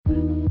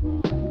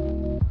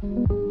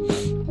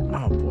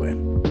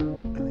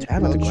forgot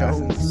about the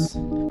glasses.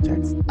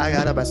 Text. I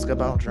got a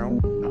basketball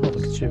drum. Oh,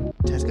 look at you.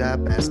 Ted's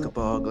got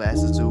basketball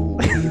glasses. Ooh,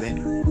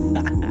 baby.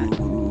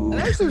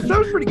 Actually, that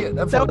was pretty good.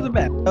 That wasn't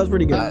bad. That was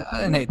pretty good.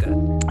 I didn't hate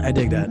that. I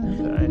dig that.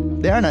 All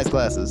right. They are nice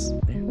glasses.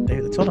 They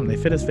told him they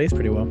fit his face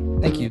pretty well.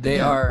 Thank you.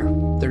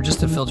 They're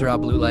just to filter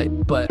out blue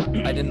light, but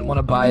I didn't want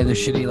to buy the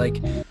shitty like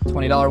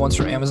 $20 ones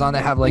from Amazon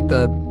that have like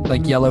the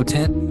yellow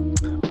tint.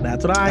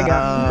 That's what I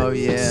got. Oh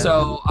yeah.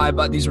 So I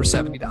bought these were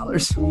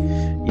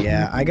 $70.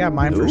 Yeah, I got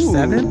mine for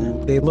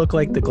 $7. They look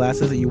like the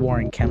glasses that you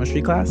wore in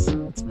chemistry class.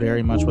 It's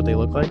very much what they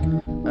look like.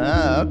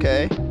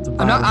 Okay.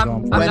 I'm not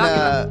gonna.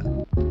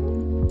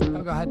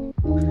 Oh, go ahead.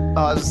 Oh,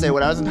 I was gonna say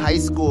when I was in high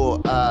school,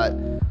 I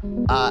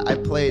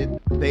played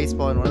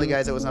baseball, and one of the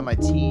guys that was on my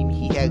team,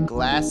 he had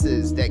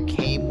glasses that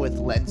came with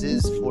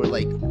lenses for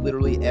like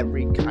literally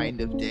every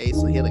kind of day.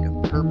 So he had like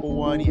a purple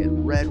one, he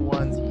had red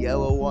ones,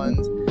 yellow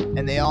ones,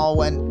 and they all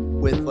went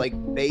with like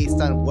based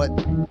on what,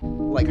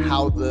 like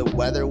how the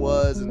weather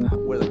was and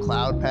where the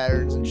cloud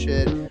patterns and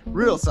shit.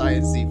 Real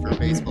science-y for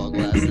baseball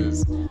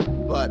glasses.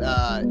 But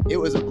it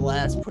was a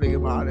blast putting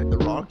them on at the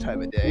wrong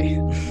time of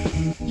day.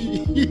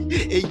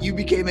 You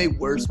became a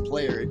worse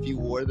player if you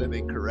wore them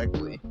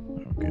incorrectly.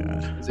 Oh,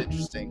 God. It was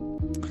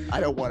interesting. I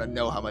don't want to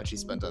know how much he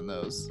spent on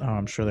those. Oh,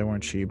 I'm sure they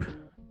weren't cheap.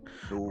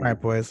 Ooh. All right,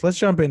 boys. Let's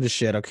jump into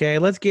shit, okay?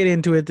 Let's get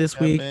into it this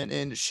week.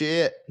 And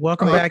shit.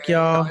 Welcome back,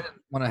 y'all. I didn't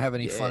want to have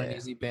any fun and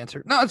easy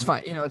banter. No, it's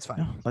fine. It's fine.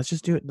 No, let's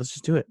just do it.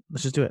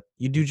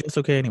 You do just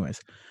okay anyways.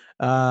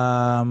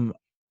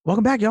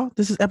 Welcome back, y'all.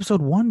 This is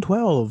episode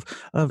 112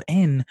 of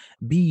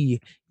NB.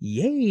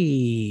 Yay.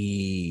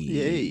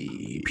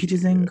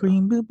 Peaches and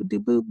cream. Boop,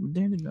 boop, boop.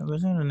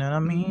 I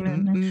mean,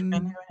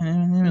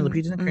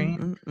 peaches and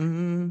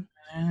cream.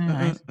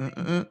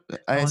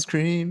 Ice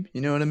cream.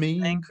 You know what I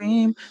mean? And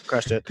cream.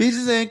 Crushed it.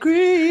 Peaches and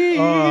cream.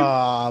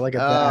 Oh, look at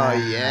that. Oh,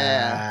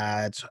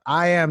 yeah.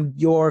 I am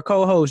your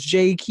co-host,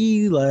 Jay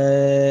Keeles.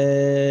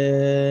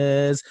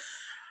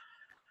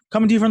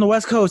 Coming to you from the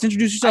West Coast.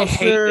 Introduce yourself, I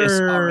hate sir. this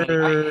already.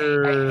 I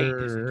hate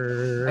this.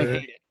 I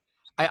hate it.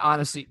 I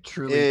honestly,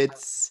 truly.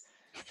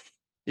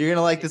 You're going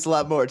to like this a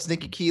lot more. It's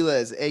Nikki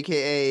Keeles,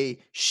 a.k.a.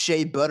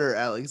 Shea Butter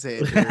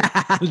Alexander.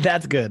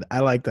 That's good. I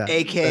like that.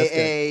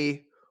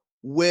 A.k.a.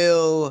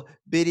 Will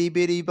Bitty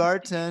Bitty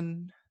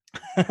Barton.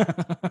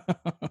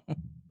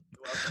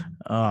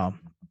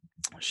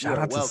 Shout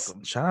out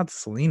to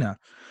Selena.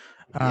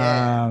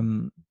 Yeah.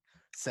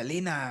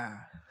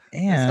 Selena.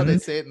 And that's how they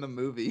say it in the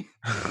movie.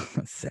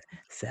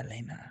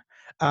 Selena.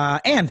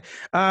 And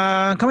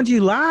coming to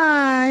you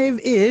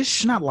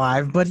live-ish, not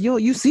live, but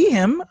you see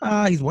him.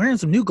 He's wearing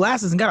some new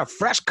glasses and got a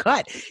fresh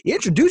cut.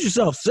 Introduce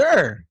yourself,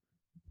 sir.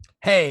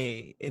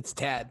 Hey, it's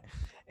Tad,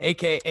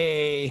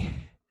 a.k.a.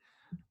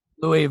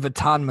 Louis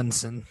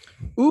Vuittonmanson.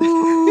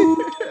 Ooh,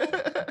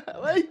 I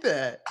like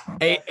that.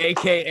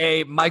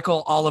 A.k.a.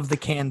 Michael All of the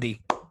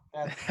Candy.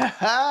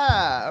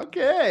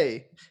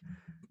 Okay.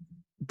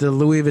 The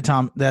Louis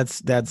Vuitton.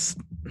 That's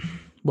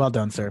well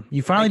done, sir.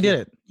 You finally did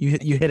it. You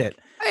hit it.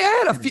 Hey,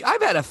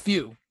 I've had a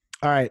few.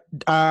 All right.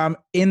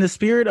 In the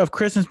spirit of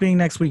Christmas being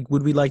next week,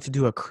 would we like to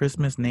do a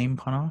Christmas name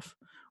pun off?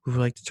 Would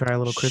we like to try a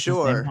little Christmas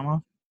name pun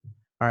off?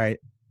 All right.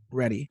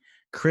 Ready.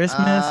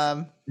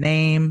 Christmas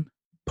name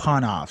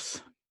pun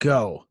offs.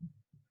 Go.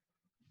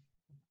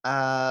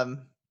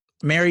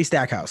 Mary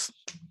Stackhouse.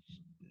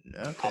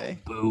 Okay.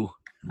 Oh, boo.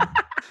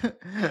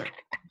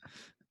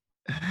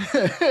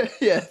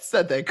 Yeah, it's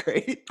not that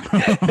great.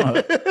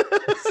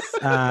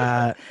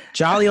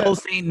 Jolly old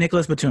Saint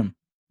Nicholas Batum.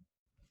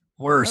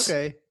 Worse.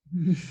 Okay.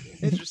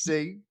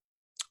 Interesting.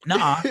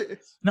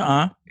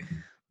 Nuh-uh.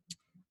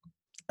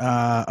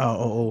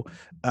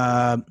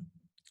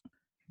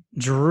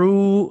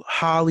 Drew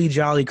Holly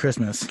Jolly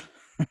Christmas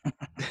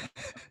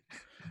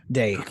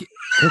Day.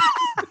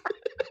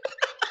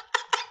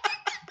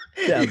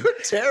 Yeah, you're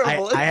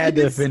terrible. I had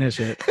to finish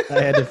it.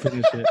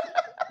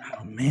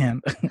 Oh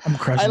man, I'm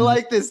crushing. I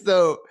like this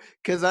though,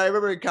 because I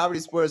remember in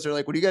Comedy Sports, they're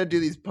like, when you got to do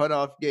these pun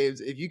off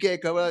games, if you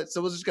can't come out,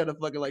 someone's just gotta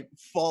fucking like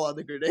fall on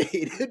the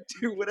grenade and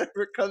do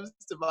whatever comes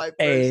to mind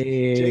first.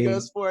 Jay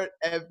goes for it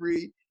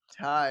every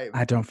time.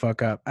 I don't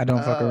fuck up. I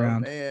don't fuck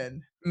around.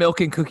 Man.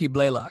 Milk and Cookie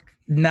Blaylock.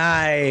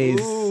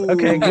 Nice. Ooh,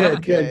 okay,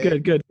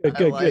 good. I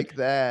like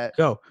that.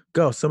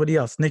 Go. Somebody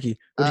else. Nikki,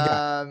 what you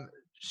got?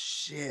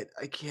 Shit,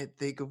 I can't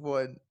think of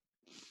one.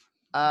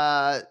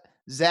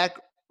 Zach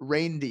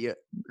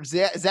Randolph.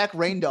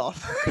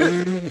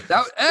 Hey,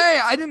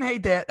 I didn't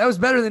hate that. That was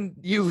better than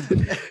you.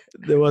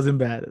 That wasn't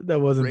bad.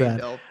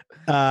 Randolph.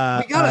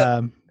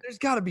 There's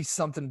got to be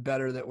something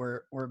better that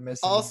we're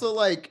missing. Also,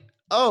 like,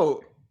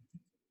 no,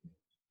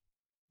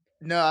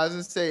 I was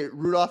gonna say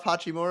Rudolph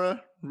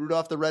Hachimura.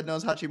 Rudolph the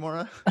Red-Nosed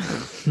Hachimura.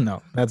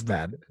 No, that's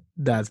bad.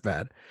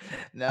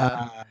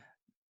 No.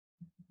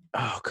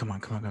 Come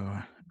on.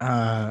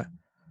 I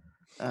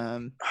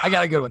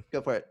got a good one.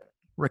 Go for it.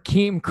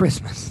 Rakeem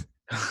Christmas.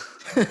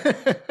 Too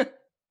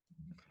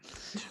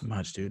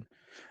much, dude.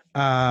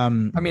 I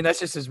mean, that's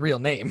just his real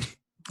name.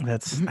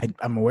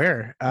 I'm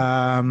aware.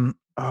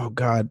 Oh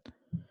God,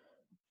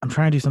 I'm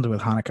trying to do something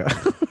with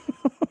Hanukkah.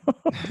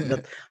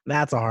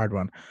 That's a hard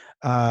one.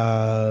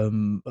 Are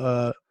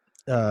there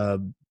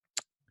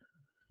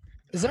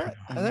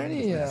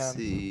any? Let's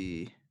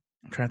see.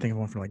 I'm trying to think of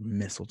one for like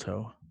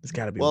mistletoe. There's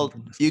got to be. Well, one for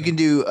mistletoe. you can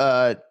do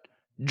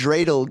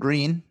dreidel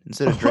green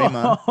instead of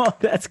Draymond. Oh,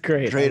 that's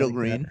great. Dreidel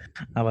green.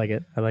 I like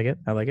it.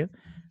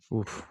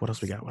 Oof, what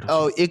else we got?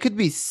 It could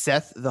be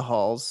Seth the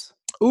Halls.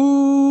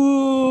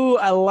 Ooh,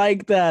 I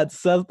like that.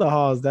 Seth the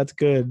Halls. That's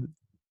good.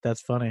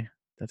 That's funny.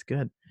 That's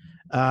good.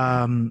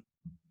 Oh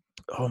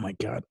my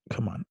God.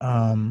 Come on.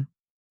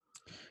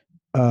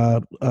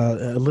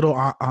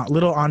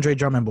 Little Andre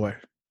Drummond boy.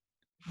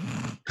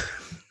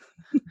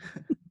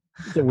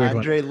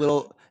 Andre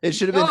Little. It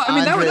should have been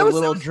Andre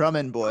Little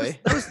Drummond boy.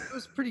 That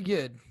was pretty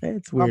good.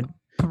 It's weird.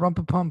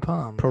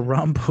 Parumpa-pum-pum.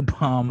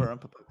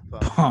 Parumpa-pum.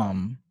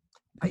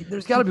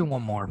 There's got to be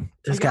one more.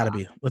 There's got to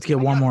be. Let's get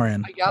one more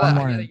in. I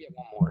gotta get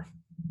one more.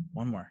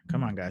 One more.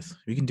 Come on, guys.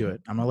 We can do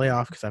it. I'm gonna lay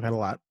off because I've had a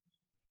lot.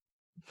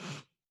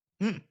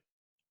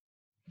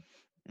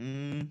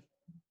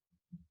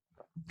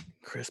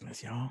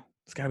 Christmas, y'all.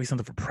 It's got to be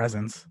something for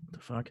presents. What the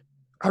fuck?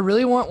 I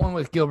really want one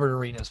with Gilbert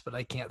Arenas, but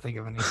I can't think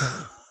of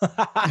anything.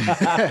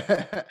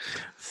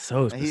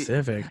 So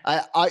specific.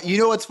 You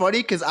know what's funny?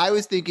 Because I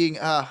was thinking,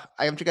 I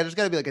just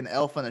got to be like an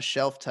elf on a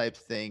shelf type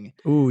thing.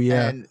 Ooh,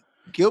 yeah. And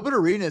Gilbert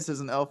Arenas as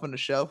an elf on a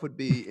shelf would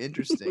be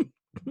interesting.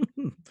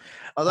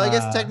 Although I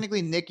guess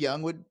technically Nick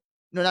Young would.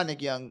 No, not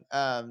Nick Young.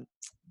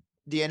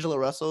 D'Angelo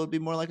Russell would be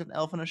more like an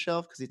elf on a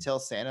shelf because he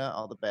tells Santa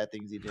all the bad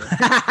things he did.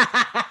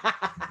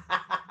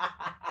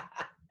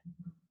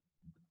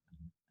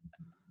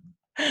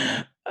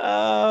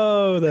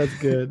 Oh, that's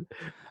good.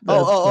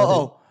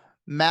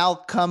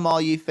 Malcolm,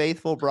 all ye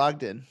faithful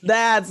Brogdon.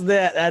 That's it.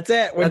 That's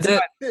it.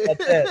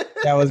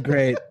 That was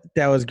great.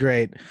 That was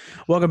great.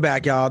 Welcome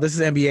back, y'all. This is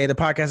NBA, the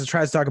podcast that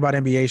tries to talk about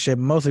NBA shit.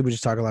 Mostly we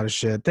just talk a lot of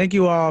shit. Thank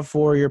you all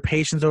for your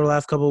patience over the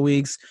last couple of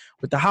weeks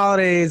with the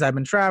holidays. I've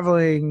been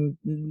traveling.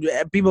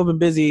 People have been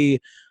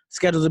busy.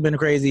 Schedules have been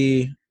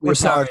crazy. We're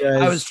sorry.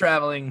 I was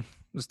traveling. It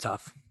was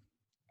tough.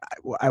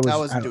 I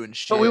wasn't doing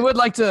shit. But we would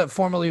like to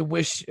formally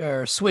wish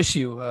or swish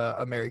you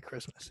a Merry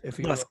Christmas. If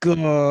you Let's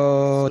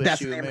go.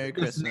 That's you a Merry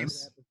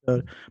Christmas.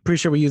 Pretty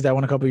sure we used that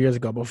one a couple of years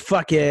ago, but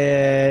fuck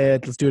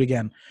it. Let's do it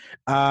again.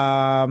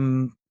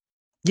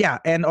 Yeah,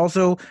 and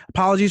also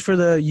apologies for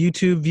the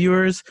YouTube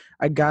viewers.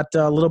 I got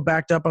a little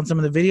backed up on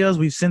some of the videos.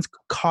 We've since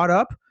caught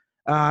up.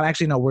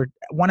 Actually, no, we're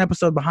one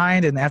episode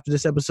behind, and after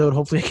this episode,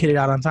 hopefully I get it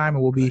out on time,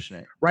 and we'll be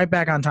right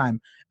back on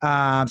time.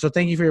 So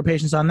thank you for your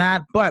patience on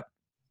that. But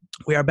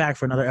we are back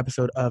for another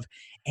episode of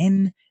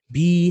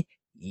NBA,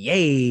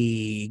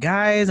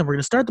 guys, and we're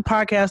going to start the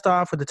podcast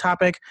off with a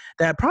topic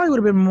that probably would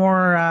have been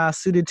more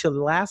suited to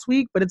last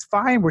week, but it's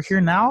fine. We're here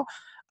now.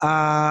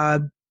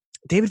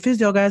 David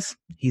Fizdale, guys,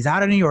 he's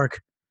out of New York.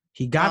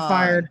 He got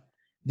fired.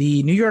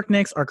 The New York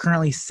Knicks are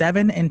currently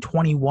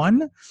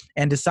 7-21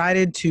 and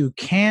decided to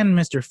can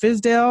Mr.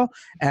 Fizdale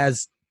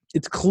as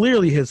it's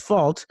clearly his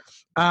fault.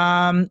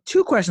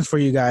 Two questions for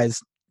you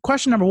guys.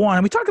 Question number one,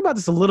 and we talked about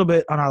this a little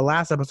bit on our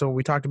last episode where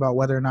we talked about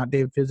whether or not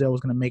David Fizdale was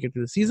going to make it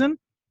through the season.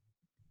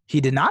 He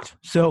did not.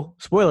 So,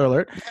 spoiler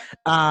alert.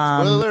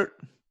 Spoiler alert.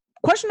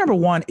 Question number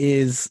one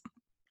is,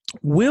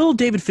 will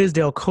David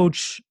Fizdale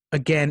coach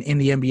again in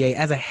the NBA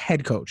as a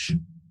head coach?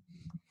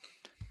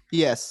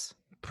 Yes.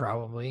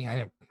 Probably.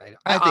 I think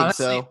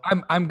honestly, so.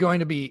 I'm going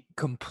to be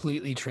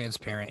completely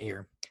transparent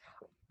here.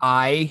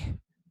 I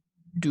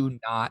do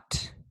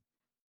not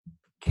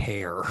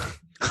care.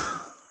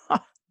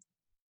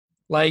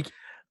 Like,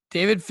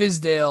 David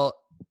Fizdale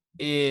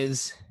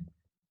is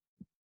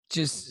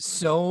just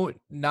so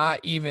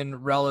not even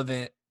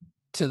relevant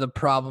to the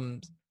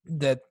problems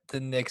that the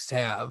Knicks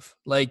have.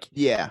 Like,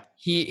 yeah,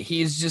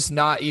 he's just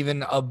not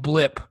even a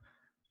blip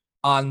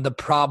on the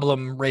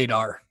problem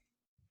radar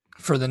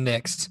for the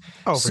Knicks.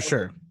 Oh, for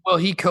sure. Will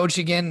he coach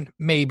again?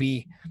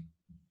 Maybe,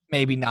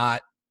 maybe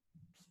not.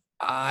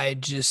 I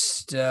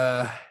just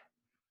don't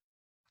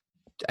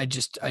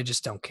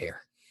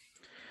care.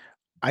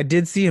 I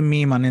did see a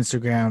meme on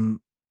Instagram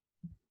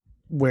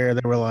where they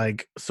were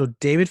like, so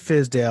David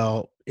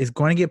Fizdale is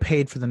going to get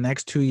paid for the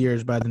next 2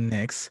 years by the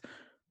Knicks,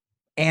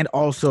 and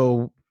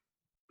also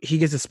he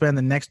gets to spend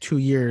the next 2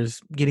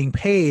 years getting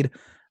paid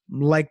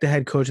like the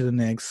head coach of the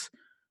Knicks,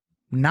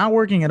 not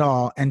working at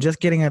all, and just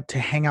getting to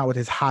hang out with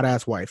his hot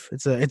ass wife.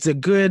 It's a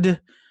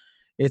good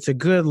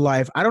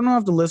life. I don't know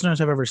if the listeners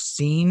have ever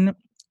seen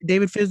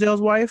David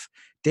Fizdale's wife.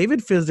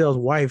 David Fizdale's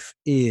wife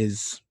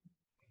is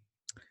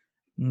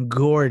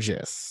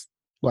gorgeous,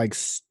 like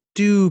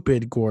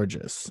stupid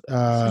gorgeous.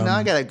 So now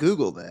I gotta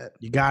Google that.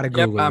 You gotta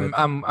Google it.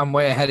 I'm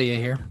way ahead of you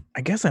here.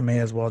 I guess I may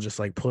as well just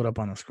like pull it up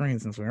on the screen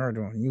since we are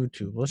doing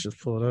YouTube. Let's just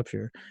pull it up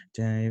here.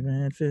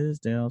 David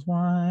Fizdale's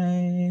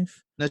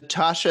wife,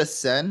 Natasha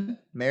Sen,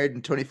 married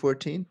in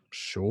 2014.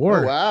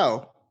 Sure. Oh,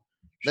 wow.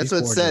 That's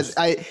She's what gorgeous. it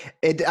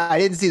says. I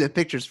didn't see the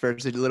pictures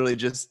first. It literally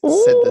just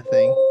said the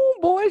thing. Oh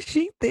boy,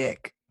 she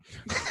thick.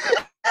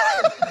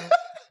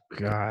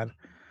 God.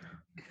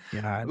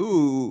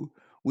 Ooh.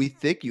 We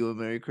thick you a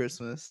Merry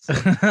Christmas.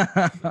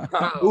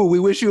 Ooh, we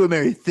wish you a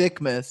Merry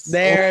Thickmas.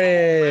 There it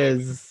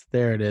is.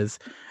 There it is.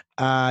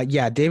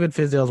 Yeah, David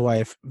Fizdale's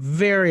wife,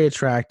 very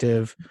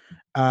attractive.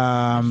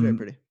 Very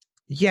pretty.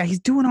 Yeah, he's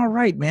doing all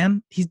right,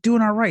 man. He's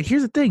doing all right.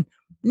 Here's the thing.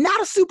 Not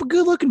a super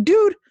good looking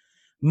dude.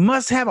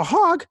 Must have a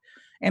hog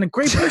and a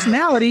great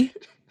personality.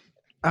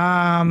 He's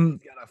got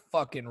a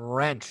fucking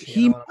wrench.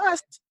 He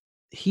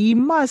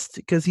must,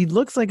 because he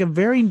looks like a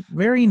very,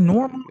 very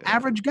normal,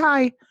 average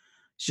guy.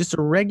 It's just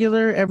a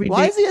regular, everyday.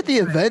 Why is he at the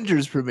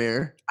Avengers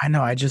premiere? I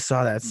know. I just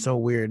saw that. It's so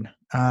weird.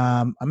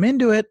 I'm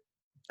into it.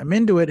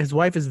 His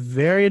wife is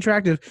very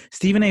attractive.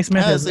 Stephen A.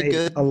 Smith has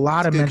made a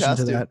lot of mention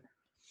to that.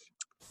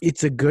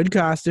 It's a good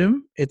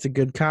costume.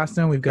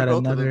 We've got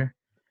another.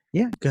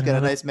 Yeah. He's got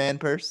a nice man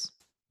purse.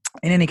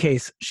 In any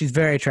case, she's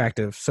very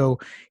attractive. So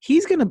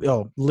he's going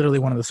to, literally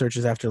one of the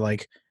searches after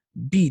like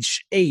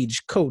beach,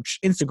 age, coach,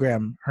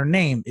 Instagram. Her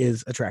name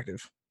is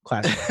attractive.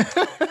 Classic.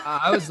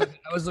 I was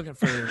looking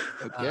for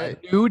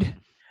nude.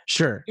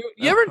 Sure.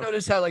 You ever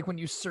notice how like when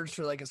you search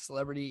for like a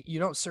celebrity, you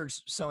don't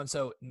search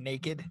so-and-so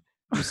naked.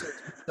 You search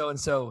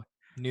so-and-so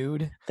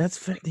nude.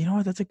 You know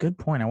what? That's a good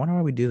point. I wonder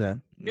why we do that.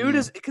 Nude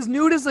is because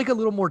nude is like a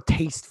little more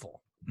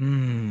tasteful. You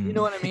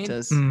know what I mean?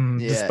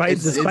 Despite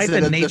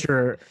the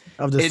nature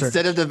of the search.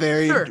 Instead of the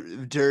very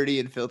dirty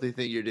and filthy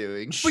thing you're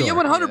doing. But yeah,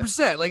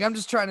 100%. Like I'm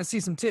just trying to see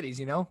some titties,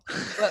 you know?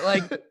 But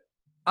like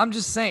I'm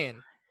just saying,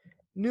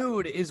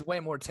 nude is way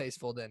more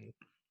tasteful than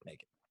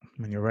naked.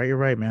 I mean, you're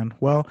right, man.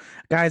 Well,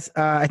 guys,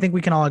 I think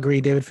we can all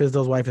agree David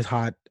Fizdale's wife is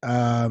hot.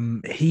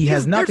 He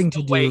has nothing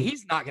to do.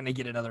 He's not going to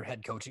get another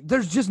head coaching.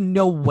 There's just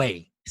no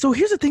way. So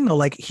here's the thing, though.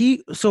 Like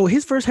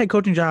his first head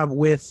coaching job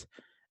with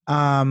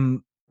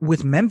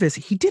Memphis,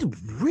 he did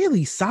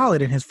really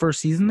solid in his first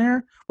season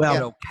there.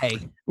 Well, he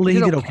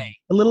did okay.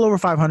 A little over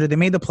 500. They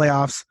made the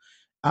playoffs.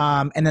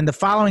 And then the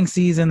following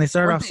season, they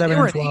started off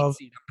 7-12.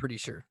 I'm pretty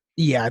sure.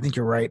 Yeah, I think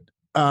you're right.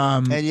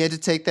 And you had to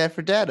take that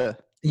for data.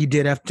 You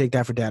did have to take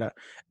that for data.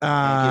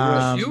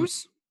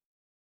 Shoes?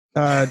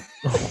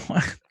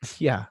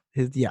 Yeah.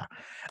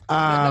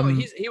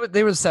 They were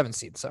the 7th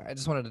seed. Sorry, I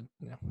just wanted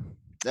to.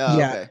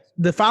 Okay.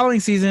 The following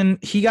season,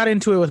 he got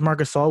into it with Marc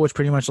Gasol, which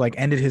pretty much like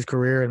ended his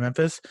career in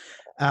Memphis.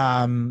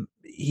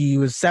 He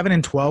was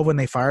 7-12 when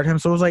they fired him,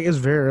 so it was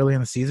very early in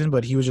the season,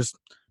 but he was just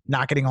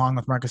not getting along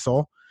with Marc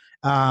Gasol.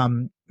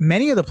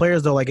 Many of the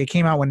players, though, like it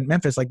came out when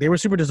Memphis, like they were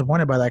super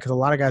disappointed by that because a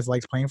lot of guys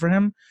liked playing for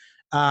him.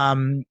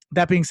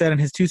 That being said, in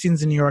his 2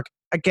 seasons in New York,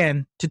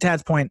 again, to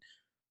Tad's point,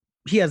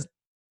 he has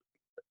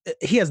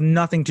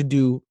nothing to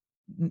do,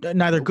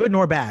 neither good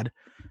nor bad,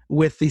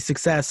 with the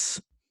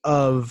success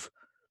of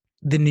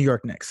the New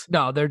York Knicks.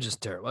 No, they're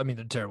just terrible. I mean,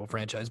 they're a terrible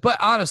franchise. But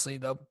honestly,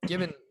 though,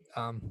 given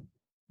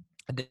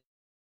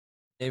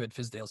David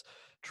Fizdale's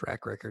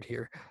track record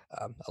here,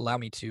 allow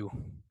me to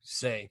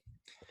say,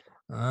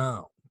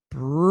 oh,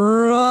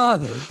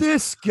 brother,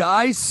 this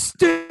guy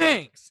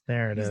stinks.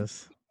 There it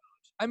is.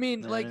 I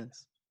mean,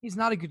 he's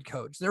not a good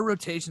coach. Their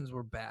rotations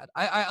were bad.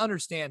 I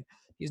understand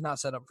he's not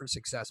set up for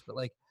success, but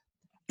like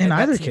in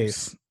either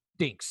case,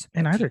 stinks.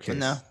 In either case,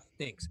 no.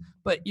 Stinks.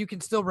 But you can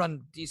still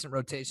run decent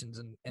rotations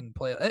and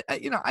play. I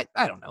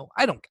don't know.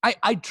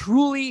 I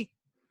truly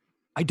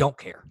don't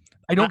care.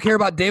 I don't care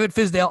about David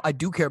Fizdale. I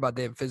do care about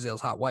David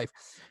Fizdale's hot wife.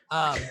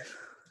 But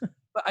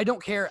I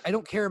don't care. I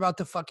don't care about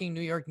the fucking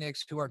New York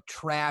Knicks, who are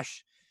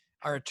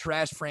a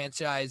trash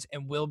franchise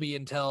and will be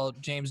until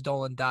James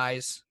Dolan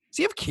dies. Does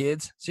he have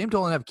kids? Does James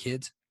Dolan have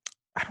kids?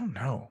 I don't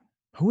know.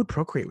 Who would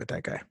procreate with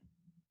that guy?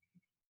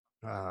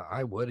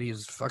 I would.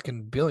 He's a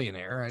fucking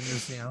billionaire. I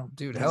just,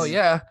 dude, hell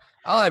yeah.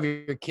 I'll have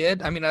your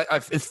kid. I mean,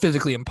 it's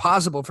physically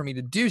impossible for me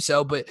to do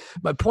so, but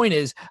my point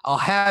is I'll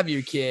have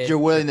your kid. You're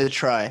willing to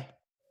try.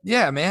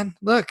 Yeah, man.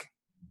 Look,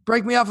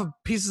 break me off a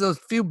piece of those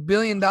few $1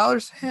 billion.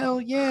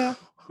 Hell yeah.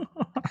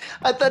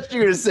 I thought you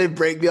were going to say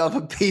break me off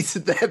a piece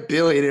of that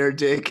billionaire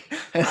dick.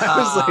 And I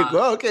was like,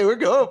 well, okay, we're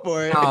going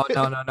for it. No.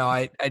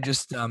 I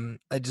just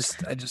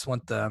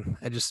want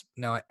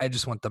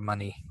the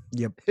money.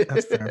 Yep.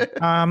 That's fair.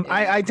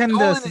 I tend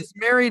Dolan to is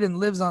married and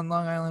lives on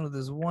Long Island with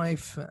his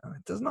wife.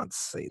 It does not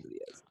say that he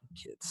has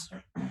kids.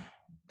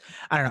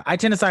 I don't know. I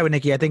tend to side with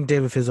Nikki. I think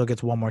David Fizdale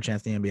gets one more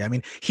chance in the NBA. I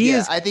mean, he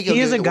is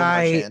a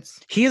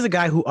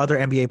guy who other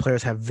NBA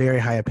players have very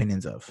high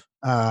opinions of.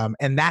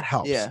 And that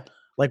helps. Yeah.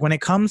 Like when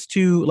it comes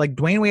to like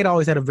Dwayne Wade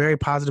always had a very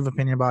positive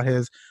opinion about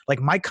his. Like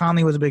Mike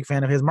Conley was a big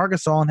fan of his. Marc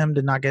Gasol and him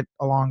did not get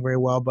along very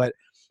well, but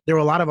there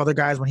were a lot of other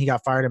guys when he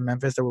got fired in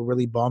Memphis that were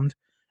really bummed.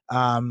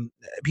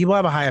 People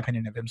have a high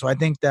opinion of him, so I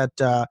think that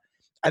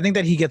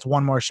he gets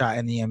one more shot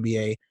in the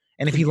NBA.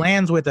 And if he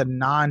lands with a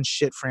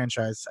non-shit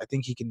franchise, I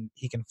think he can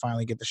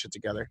finally get the shit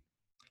together.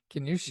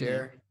 Can you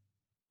share?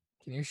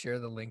 Can you share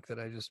the link that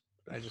I just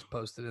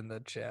posted in the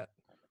chat?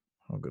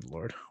 Oh, good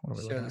Lord! What are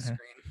we share looking the at screen.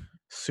 here?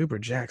 Super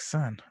Jack's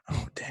son.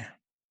 Oh, damn.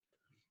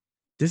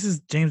 This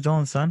is James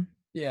Dolan's son?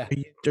 Yeah.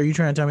 Are you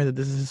trying to tell me that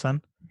this is his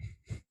son?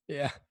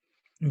 Yeah.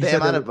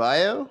 Bam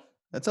Adebayo?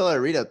 That's all I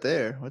read out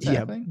there. What's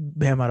happening?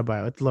 Bam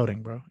Adebayo. It's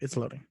loading, bro. It's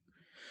loading.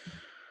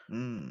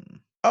 Mm.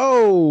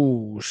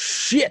 Oh,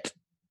 shit.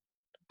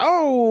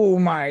 Oh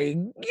my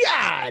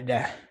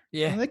God.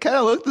 Yeah. They kind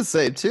of look the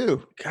same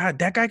too. God,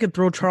 that guy could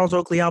throw Charles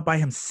Oakley out by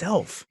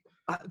himself.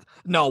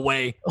 No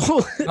way.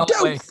 No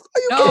way.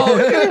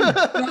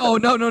 No,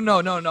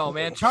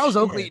 man. Charles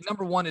Oakley,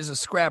 number one, is a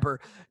scrapper.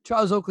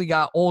 Charles Oakley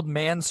got old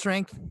man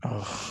strength.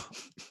 Oh.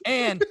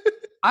 And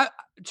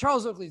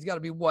Charles Oakley's got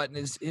to be what, in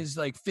his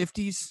like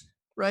 50s,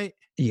 right?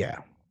 Yeah.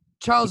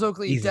 Charles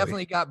Oakley Easily.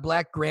 Definitely got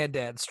black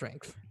granddad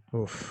strength.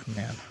 Oof,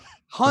 man.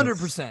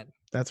 100%.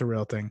 That's a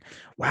real thing.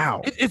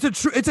 Wow. It's a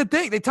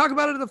thing. They talk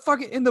about it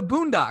in the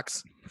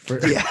Boondocks.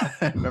 Yeah,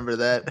 I remember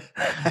that.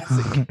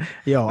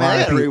 Yo, man,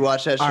 I gotta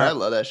rewatch that show. I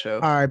love that show.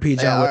 R.I.P.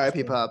 John.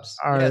 R.I.P. Pops.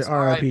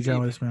 R.I.P. John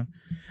Witherspoon.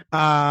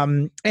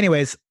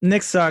 Anyways,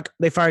 Knicks suck.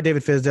 They fired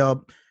David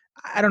Fizdale.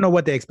 I don't know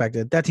what they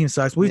expected. That team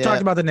sucks. We've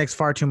talked about the Knicks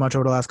far too much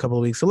over the last couple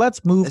of weeks. So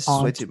let's move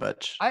on. Way too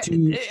much.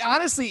 It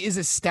honestly is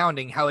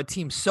astounding how a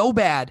team so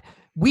bad,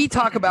 we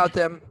talk about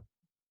them.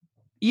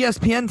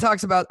 ESPN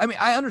talks about,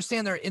 I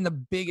understand they're in the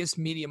biggest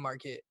media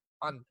market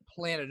on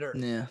planet Earth.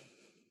 Yeah.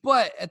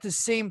 But at the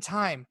same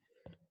time,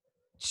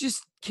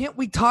 just can't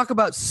we talk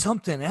about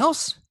something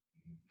else?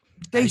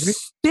 They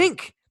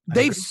stink.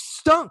 They've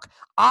stunk.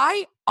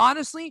 I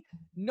honestly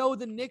know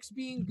the Knicks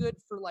being good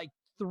for like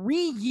 3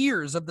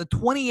 years of the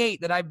 28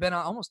 that I've been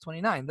on, almost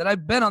 29, that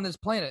I've been on this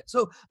planet.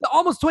 So the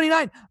almost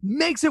 29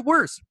 makes it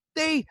worse.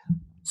 They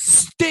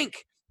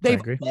stink. They've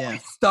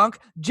always stunk.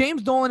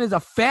 James Dolan is a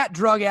fat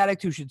drug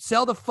addict who should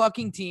sell the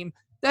fucking team.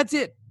 That's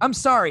it. I'm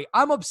sorry.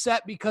 I'm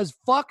upset because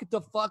fuck the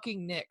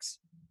fucking Knicks.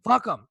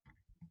 Fuck them.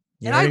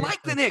 And I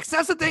like the Knicks.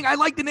 That's the thing. I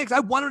like the Knicks. I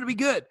want them to be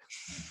good.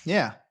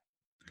 Yeah.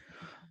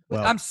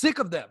 Well, I'm sick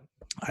of them.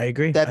 I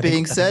agree. That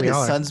being said, his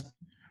son's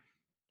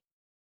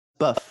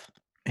buff.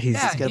 He's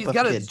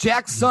got a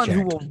jacked son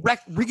who will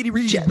wreck you, bro.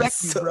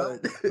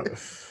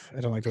 I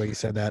don't like the way you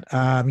said that.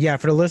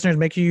 For the listeners,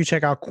 make sure you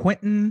check out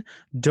Quentin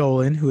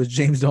Dolan, who is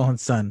James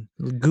Dolan's son.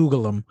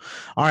 Google him.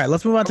 All right,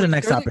 let's move on to the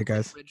next topic,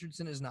 guys.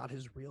 Richardson is not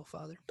his real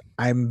father.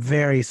 I'm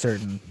very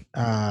certain.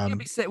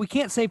 We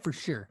can't say for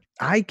sure.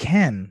 I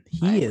can.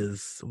 He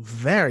is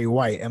very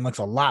white and looks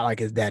a lot like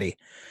his daddy.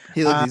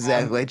 He looks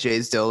exactly like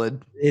James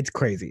Dolan. It's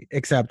crazy,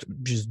 except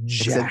just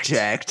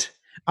jacked.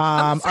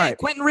 All right,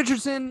 Quentin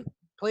Richardson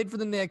played for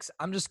the Knicks.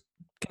 I'm just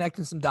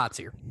connecting some dots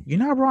here. You're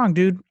not wrong,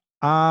 dude.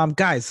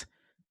 Guys,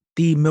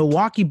 the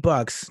Milwaukee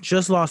Bucks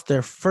just lost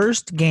their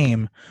first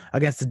game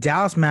against the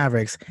Dallas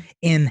Mavericks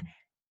in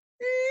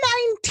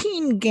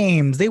 19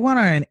 games. They went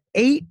on an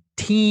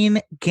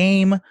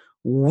 18-game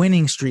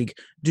winning streak,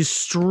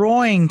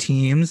 destroying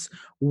teams,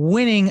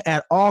 winning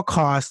at all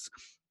costs.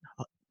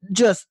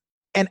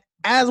 And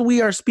as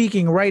we are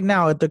speaking right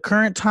now, at the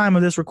current time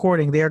of this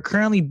recording, they are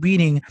currently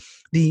beating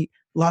the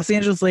Los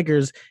Angeles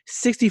Lakers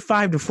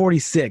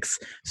 65-46.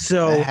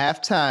 So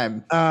at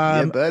halftime,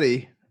 yeah,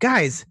 buddy.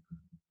 Guys,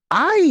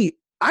 I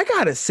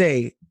gotta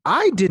say,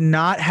 I did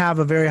not have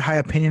a very high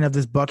opinion of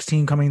this Bucks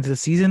team coming into the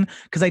season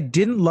because I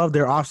didn't love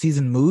their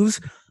offseason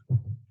moves.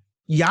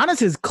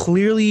 Giannis has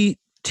clearly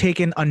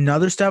taken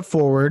another step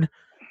forward.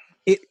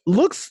 It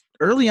looks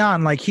early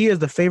on like he is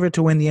the favorite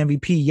to win the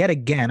MVP yet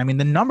again. I mean,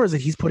 the numbers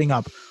that he's putting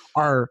up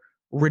are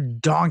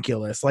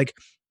redonkulous, like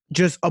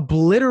just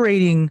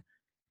obliterating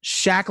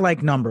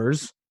Shaq-like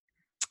numbers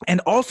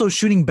and also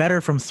shooting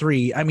better from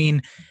three. I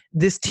mean,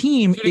 this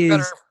team shooting is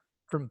better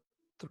from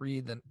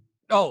three than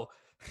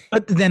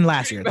than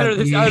last year. I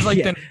was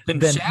like, than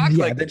Shaq?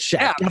 Yeah, than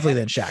Shaq. Definitely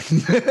than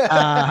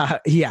Shaq.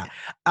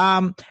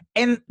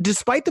 And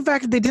despite the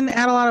fact that they didn't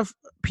add a lot of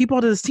people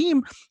to this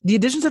team, the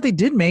additions that they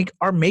did make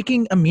are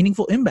making a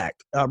meaningful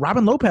impact.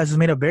 Robin Lopez has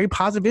made a very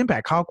positive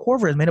impact. Kyle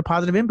Korver has made a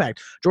positive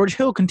impact. George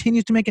Hill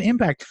continues to make an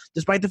impact,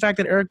 despite the fact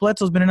that Eric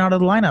Bledsoe's been in and out of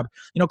the lineup.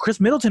 Chris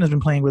Middleton has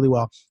been playing really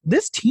well.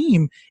 This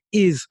team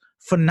is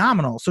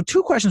phenomenal. So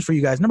 2 questions for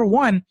you guys. Number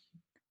 1,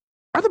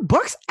 are the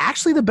Bucks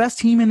actually the best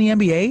team in the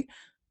NBA?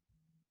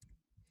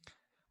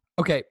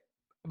 Okay,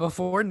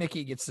 before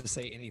Nikki gets to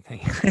say anything,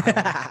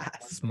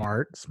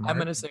 smart. I'm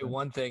going to say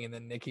one thing, and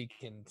then Nikki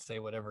can say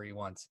whatever he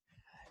wants.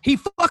 He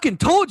fucking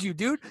told you,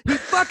 dude. He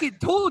fucking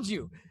told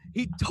you.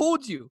 He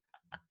told you.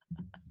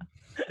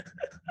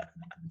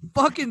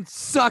 Fucking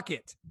suck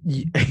it.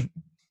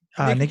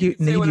 Nikki,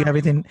 do you have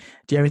anything?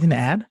 Do you have anything to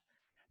add?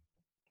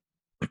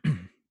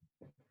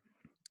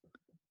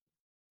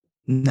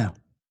 No.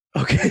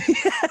 Okay.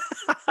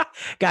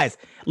 Guys,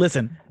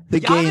 listen. The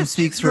Giannis game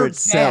speaks for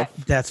itself.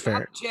 That's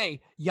fair. Jay,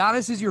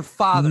 Giannis is your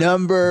father.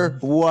 Number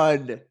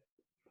 1.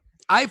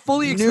 I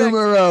fully expect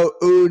Numero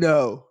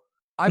uno.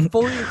 I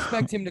fully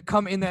expect him to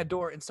come in that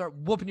door and start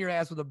whooping your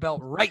ass with a belt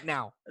right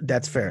now.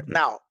 That's fair.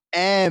 Now,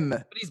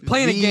 but he's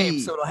playing a game,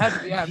 so it'll have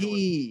to be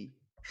afterwards.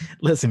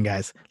 Listen,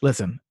 guys.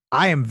 Listen.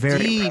 I am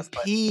very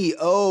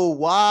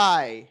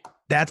DPOY.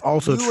 That's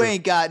also true. You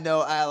ain't got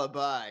no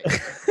alibi.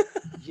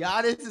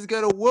 Giannis is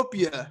gonna whoop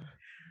you.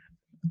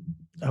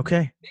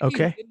 Okay. He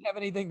didn't have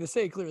anything to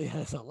say. Clearly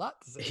has a lot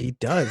to say. He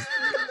does.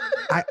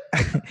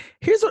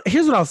 Here's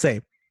what I'll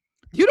say.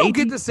 You don't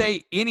get to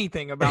say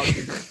anything about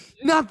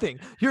nothing.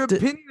 Your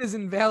opinion is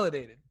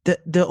invalidated.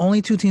 The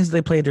only two teams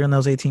they played during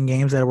those 18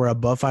 games that were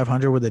above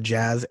 500 were the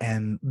Jazz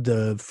and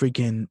the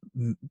freaking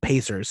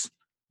Pacers.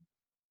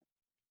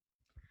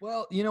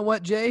 Well, you know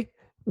what, Jay?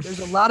 There's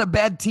a lot of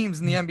bad teams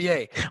in the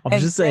NBA. I'm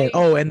just saying.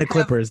 Oh, and the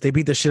Clippers. They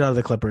beat the shit out of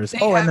the Clippers.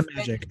 Oh, and the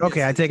Magic.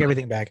 Okay, I take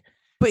everything back.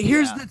 But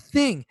here's the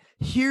thing.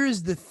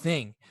 Here's the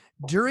thing.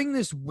 During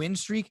this win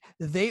streak,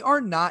 they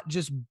are not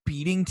just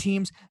beating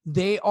teams.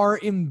 They are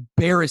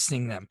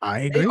embarrassing them. I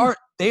agree.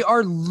 They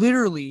are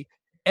literally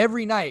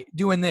every night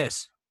doing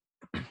this.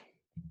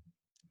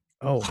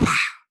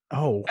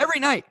 Oh. Every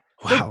night.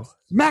 Wow.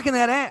 Smacking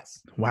that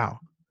ass. Wow.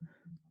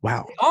 They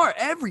are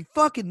every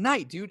fucking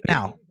night, dude.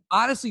 Now.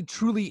 Honestly,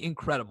 truly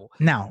incredible.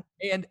 Now.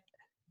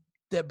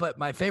 But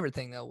my favorite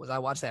thing though was I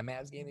watched that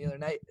Mavs game the other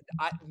night.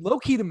 Low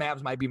key, the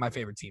Mavs might be my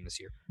favorite team this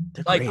year.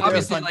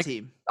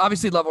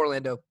 Obviously, love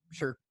Orlando.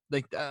 Sure.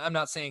 Like I'm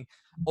not saying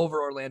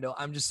over Orlando.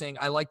 I'm just saying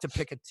I like to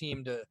pick a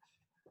team to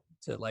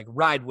like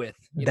ride with.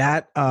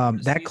 That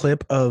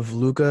clip of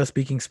Luka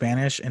speaking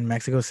Spanish in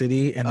Mexico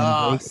City and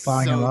then Blake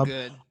following him up.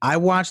 Good. I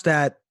watched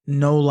that,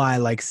 no lie,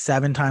 like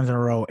 7 times in a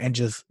row and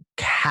just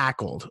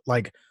cackled,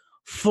 like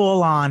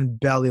full on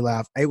belly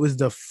laugh. It was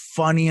the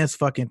funniest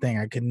fucking thing.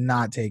 I could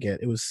not take it.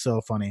 It was so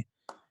funny.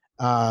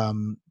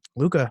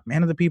 Luka,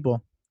 man of the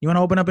people. You want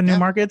to open up in new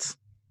markets?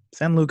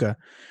 Send Luka.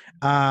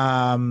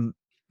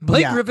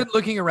 Blake Griffin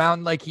looking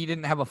around like he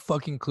didn't have a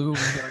fucking clue what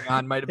was going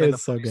on might have been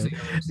so good.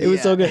 It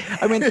was so good.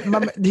 I mean,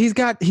 he's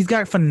got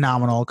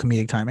phenomenal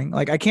comedic timing.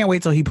 Like I can't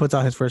wait till he puts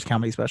out his first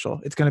comedy special.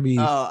 It's gonna be.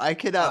 Oh, I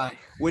cannot.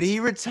 When he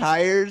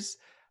retires,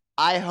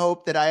 I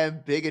hope that I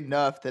am big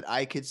enough that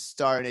I could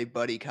star in a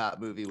buddy cop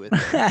movie with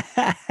him.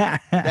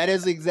 That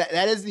is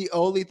the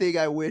only thing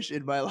I wish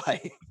in my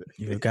life.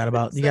 You got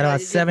about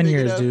 7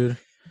 years, dude.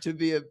 To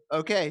be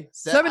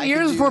 7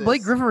 years before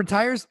Blake Griffin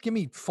retires. Give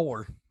me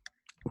 4.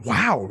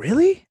 Wow,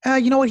 really?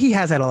 You know what? He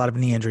has had a lot of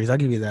knee injuries. I'll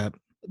give you that.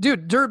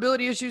 Dude,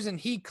 durability issues, and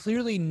he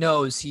clearly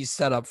knows he's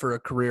set up for a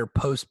career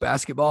post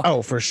basketball.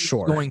 Oh, for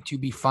sure. He's going to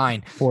be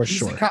fine. For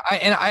sure.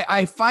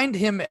 I find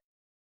him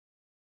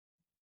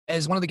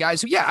as one of the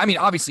guys who,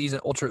 obviously he's an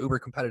ultra uber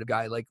competitive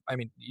guy. Like, I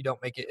mean, you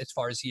don't make it as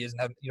far as he is,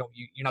 and you're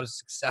not as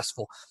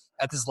successful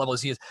at this level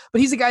as he is. But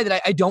he's a guy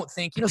that I don't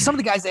think, some of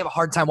the guys, they have a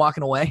hard time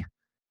walking away.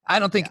 I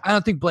don't think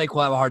Blake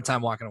will have a hard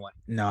time walking away.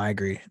 No, I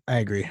agree.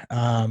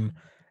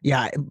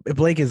 Yeah,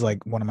 Blake is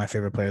like one of my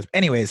favorite players.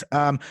 Anyways,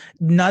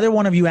 neither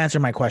one of you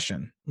answered my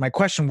question. My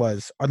question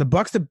was, are the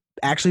Bucks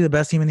actually the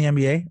best team in the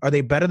NBA? Are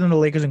they better than the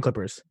Lakers and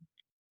Clippers?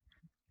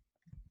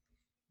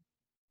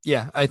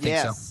 Yeah, I think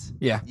so.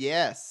 Yeah.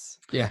 Yes.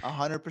 Yeah.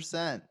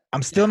 100%.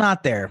 I'm still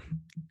not there.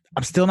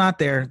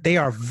 They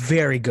are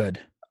very good.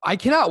 I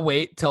cannot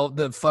wait till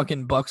the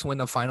fucking Bucks win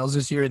the finals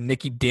this year and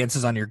Nikki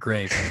dances on your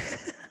grave.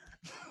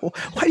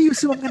 Why do you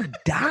assume I'm gonna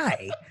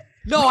die?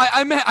 No,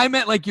 I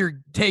meant like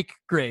your take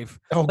grave.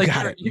 Oh, like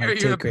got it.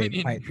 Your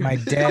opinion.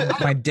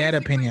 My dead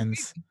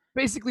opinions.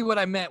 Basically, what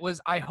I meant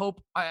was I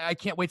hope I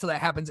can't wait till that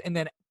happens, and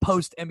then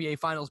post NBA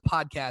Finals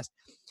podcast,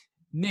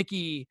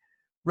 Nikki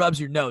rubs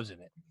your nose in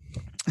it.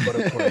 But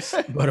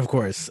of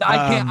course, I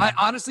can't. I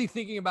honestly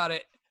thinking about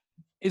it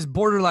is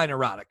borderline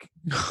erotic.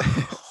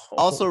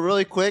 Also,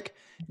 really quick,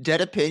 Dead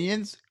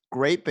Opinions,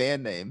 great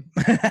band name.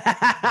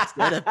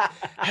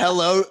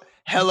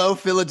 Hello,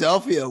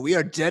 Philadelphia. We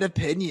are Dead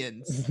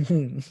Opinions.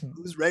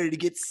 Who's ready to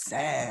get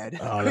sad?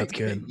 Oh, that's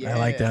good. Yeah. I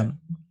like that.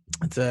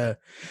 It's a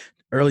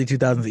early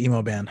 2000s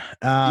emo band.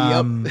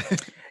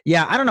 Yep.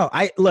 Yeah, I don't know.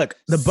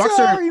 The Bucks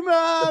Sorry,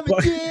 Mom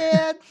and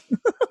Dad.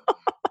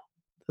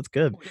 That's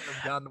good.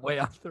 Gone way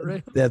off the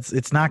rail.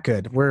 It's not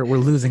good. We're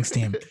losing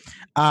steam.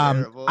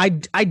 I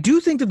do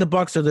think that the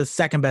Bucks are the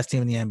second best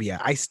team in the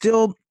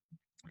NBA.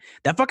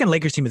 That fucking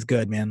Lakers team is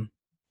good, man.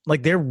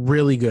 Like, they're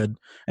really good,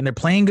 and they're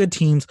playing good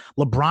teams.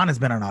 LeBron has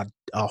been on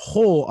a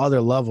whole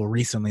other level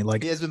recently.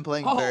 Like, he has been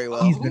playing very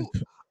well.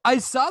 I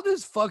saw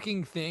this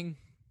fucking thing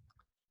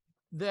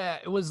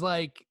that was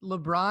like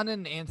LeBron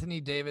and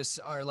Anthony Davis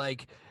are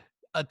like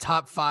a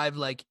top 5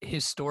 like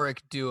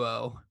historic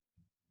duo,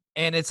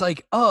 and it's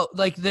like, oh,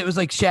 like there was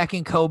like Shaq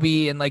and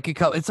Kobe and like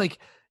it's like,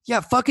 yeah,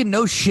 fucking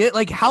no shit.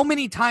 Like, how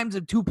many times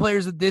have 2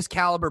 players of this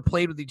caliber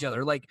played with each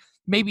other? Like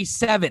maybe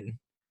 7.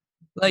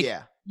 Like,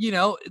 yeah.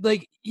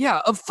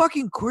 Of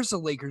fucking course the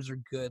Lakers are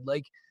good.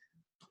 Like,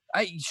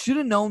 I should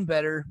have known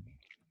better.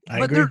 I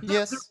agree.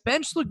 Their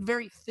bench looked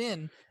very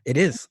thin. It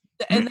is.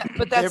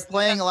 But they're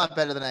playing a lot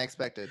better than I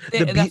expected.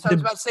 That's what I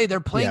was about to say. They're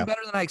playing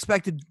better than I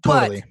expected.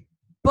 Totally.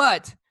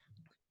 But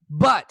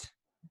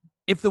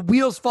if the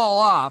wheels fall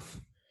off,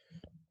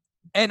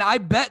 and I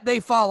bet they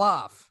fall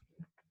off,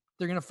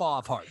 they're going to fall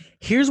off hard.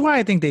 Here's why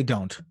I think they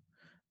don't.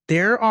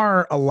 There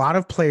are a lot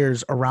of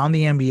players around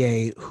the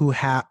NBA who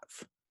have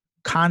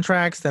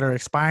contracts that are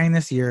expiring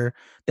this year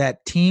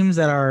that teams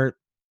that are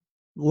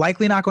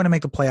likely not going to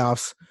make the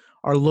playoffs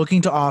are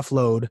looking to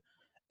offload,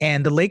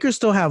 and the Lakers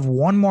still have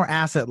one more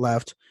asset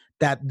left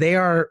that they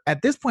are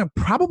at this point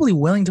probably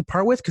willing to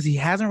part with because he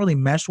hasn't really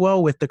meshed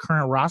well with the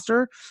current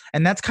roster,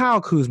 and that's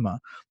Kyle Kuzma.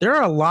 There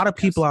are a lot of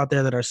people out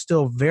there that are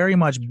still very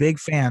much big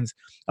fans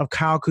of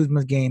Kyle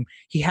Kuzma's game.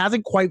 He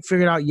hasn't quite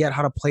figured out yet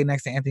how to play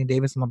next to Anthony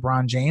Davis and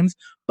LeBron James,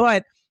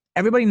 but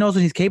everybody knows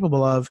what he's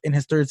capable of in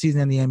his third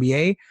season in the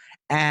NBA,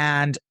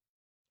 and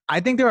I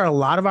think there are a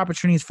lot of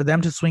opportunities for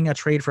them to swing a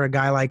trade for a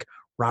guy like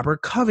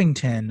Robert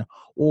Covington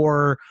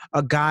or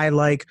a guy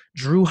like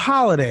Drew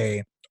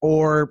Holiday,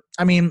 or,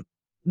 I mean,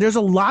 there's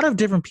a lot of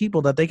different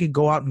people that they could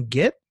go out and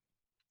get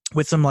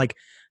with some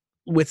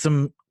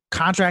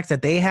contracts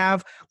that they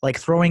have, like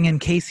throwing in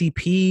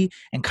KCP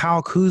and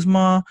Kyle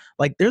Kuzma.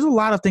 Like, there's a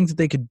lot of things that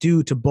they could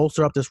do to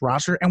bolster up this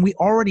roster, and we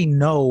already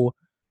know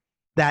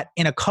that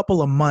in a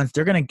couple of months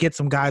they're going to get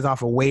some guys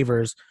off of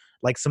waivers,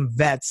 like some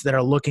vets that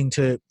are looking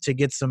to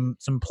get some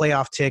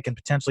playoff tick and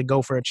potentially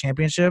go for a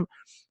championship.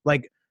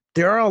 Like,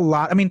 there are a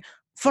lot. I mean,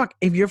 fuck,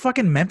 if you're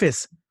fucking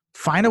Memphis,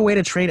 find a way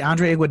to trade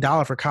Andre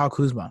Iguodala for Kyle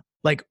Kuzma.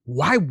 Like,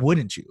 why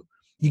wouldn't you?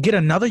 You get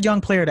another young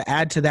player to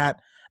add to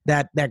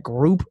that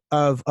group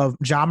of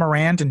Ja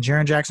Morant and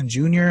Jaren Jackson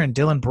Jr. and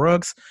Dylan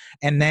Brooks,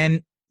 and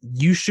then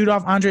you shoot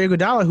off Andre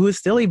Iguodala, who is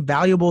still a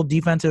valuable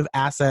defensive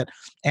asset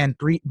and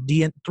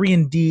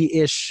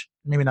 3-and-D-ish,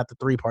 maybe not the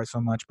three part so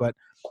much, but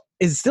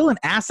is still an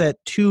asset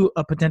to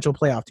a potential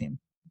playoff team.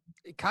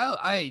 Kyle,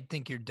 I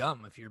think you're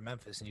dumb if you're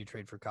Memphis and you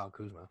trade for Kyle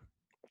Kuzma.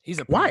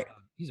 Why?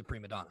 He's a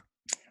prima donna.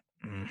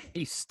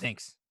 He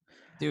stinks.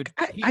 Dude,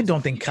 I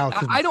don't think Kyle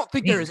Kuzma I don't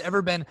think there has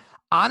ever been,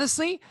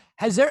 honestly,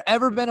 has there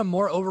ever been a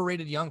more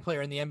overrated young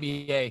player in the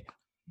NBA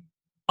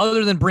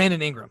other than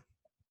Brandon Ingram?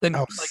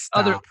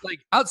 Outside of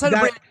Brandon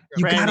Ingram.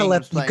 You gotta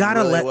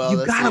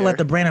let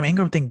the Brandon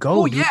Ingram thing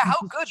go. Oh yeah, how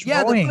good?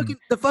 Yeah,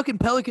 the fucking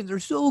Pelicans are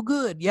so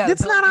good. Yeah,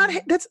 that's not on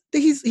him.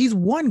 He's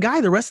one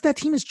guy. The rest of that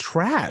team is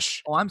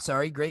trash. Oh, I'm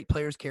sorry. Great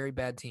players carry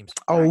bad teams.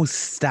 Oh,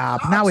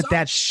 stop! Not with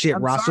that shit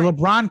roster.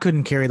 LeBron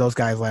couldn't carry those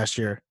guys last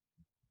year.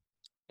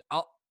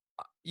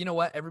 You know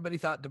what? Everybody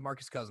thought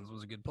DeMarcus Cousins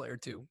was a good player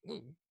too.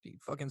 He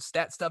fucking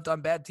stat stuffed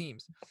on bad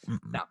teams.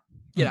 No,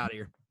 get out of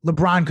here.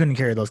 LeBron couldn't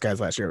carry those guys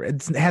last year.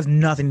 It has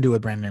nothing to do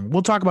with Brandon Ingram.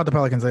 We'll talk about the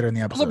Pelicans later in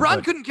the episode.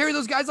 LeBron couldn't carry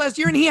those guys last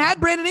year, and he had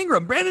Brandon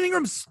Ingram. Brandon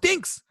Ingram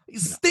stinks. He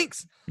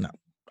stinks. No.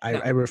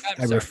 I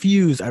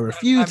refuse.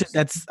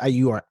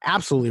 You are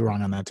absolutely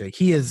wrong on that take.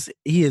 He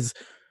is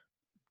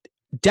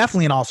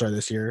definitely an all-star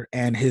this year,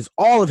 and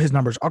all of his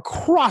numbers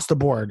across the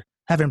board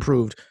have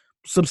improved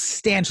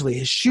substantially.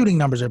 His shooting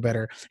numbers are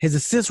better. His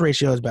assist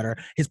ratio is better.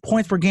 His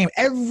points per game,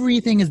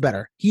 everything is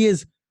better. He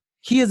is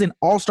an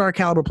all-star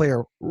caliber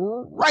player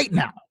right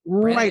now.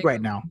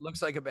 Right now.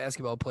 Looks like a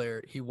basketball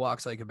player. He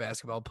walks like a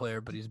basketball player,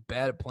 but he's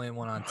bad at playing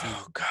one-on-two.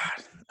 Oh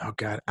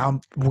God.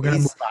 We're gonna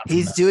move on.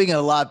 He's doing it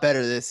a lot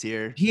better this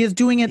year. He is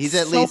doing it. He's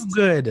at least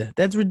good.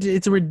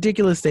 It's a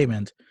ridiculous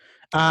statement.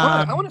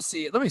 I want to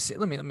see it. Let me see.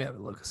 Let me have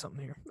a look at something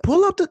here.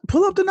 Pull up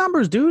the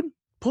numbers, dude.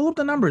 Pull up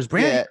the numbers.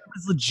 Brandon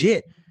is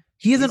legit.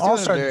 He's an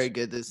all-star. Very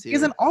good this year.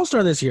 He's an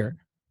all-star this year.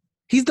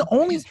 He's the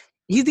only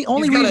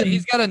reason.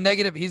 He's got a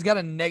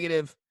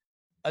negative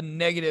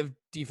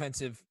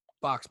defensive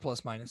box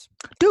plus minus.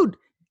 Dude,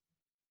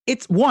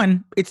 it's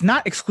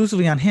not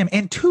exclusively on him,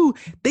 and two,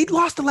 they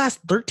lost the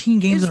last 13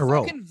 games in a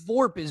row. Fucking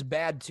Vorp is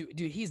bad too,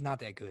 dude. He's not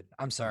that good.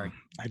 I'm sorry.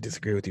 I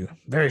disagree with you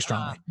very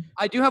strongly.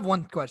 I do have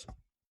one question.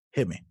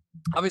 Hit me.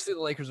 Obviously,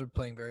 the Lakers are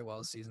playing very well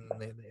this season.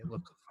 They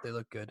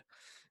look good.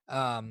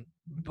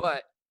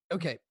 But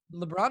okay,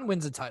 LeBron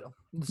wins the title.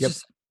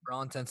 Just for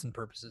all intents and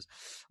purposes,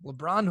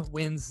 LeBron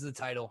wins the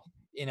title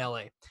in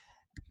LA.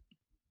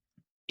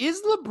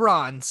 Is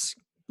LeBron's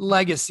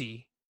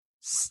legacy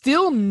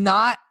still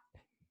not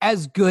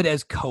as good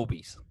as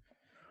Kobe's?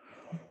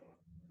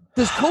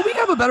 Does Kobe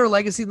have a better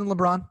legacy than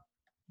LeBron?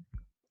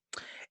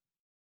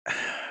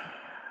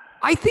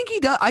 I think he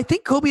does. I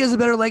think Kobe has a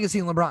better legacy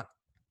than LeBron.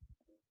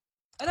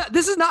 And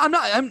this is not.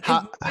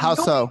 How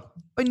so?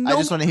 I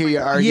just want to hear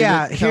your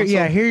argument. Hear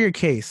your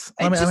case.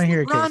 Let me hear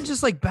your case. LeBron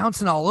just like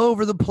bouncing all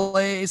over the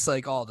place,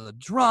 like all the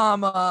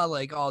drama,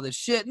 like all this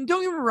shit. And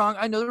don't get me wrong,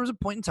 I know there was a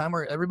point in time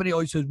where everybody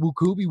always says, "Well,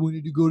 Kobe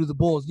wanted to go to the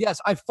Bulls."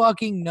 Yes, I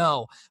fucking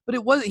know, but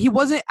he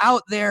wasn't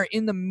out there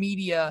in the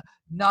media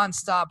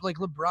nonstop like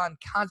LeBron.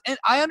 And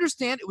I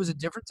understand it was a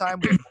different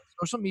time with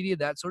social media,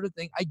 that sort of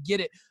thing. I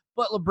get it,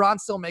 but LeBron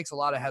still makes a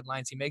lot of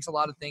headlines. He makes a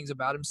lot of things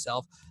about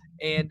himself,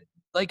 and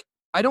like.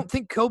 I don't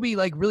think Kobe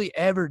like really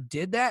ever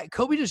did that.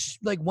 Kobe just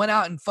like went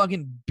out and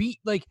fucking beat.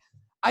 Like,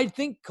 I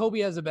think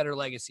Kobe has a better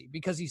legacy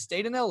because he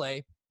stayed in LA.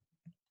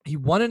 He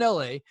won in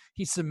LA.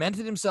 He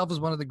cemented himself as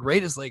one of the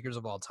greatest Lakers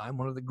of all time,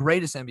 one of the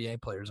greatest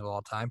NBA players of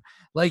all time.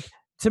 Like,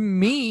 to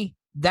me,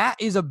 that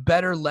is a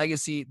better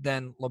legacy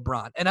than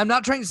LeBron. And I'm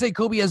not trying to say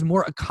Kobe has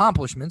more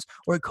accomplishments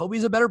or Kobe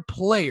is a better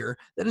player.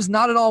 That is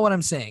not at all what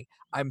I'm saying.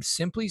 I'm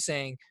simply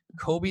saying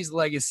Kobe's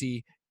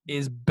legacy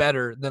is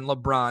better than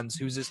LeBron's,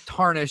 who's just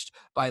tarnished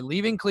by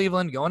leaving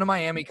Cleveland, going to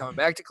Miami, coming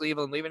back to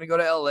Cleveland, leaving to go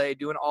to LA,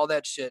 doing all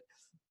that shit.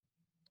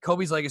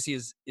 Kobe's legacy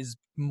is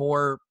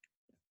more,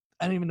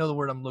 I don't even know the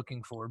word I'm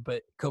looking for,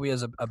 but Kobe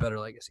has a better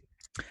legacy.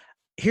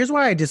 Here's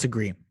why I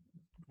disagree.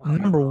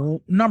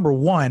 Number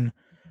one,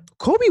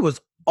 Kobe was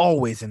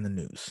always in the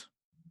news.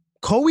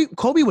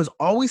 Kobe was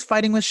always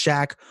fighting with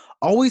Shaq,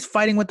 always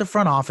fighting with the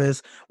front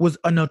office, was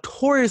a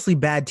notoriously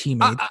bad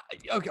teammate.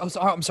 Okay,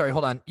 I'm sorry.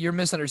 Hold on. You're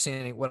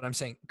misunderstanding what I'm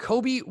saying.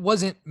 Kobe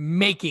wasn't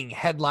making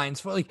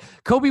headlines for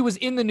Kobe was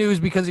in the news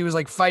because he was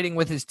fighting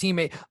with his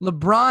teammate.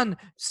 LeBron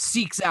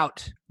seeks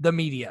out the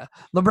media.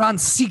 LeBron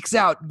seeks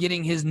out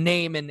getting his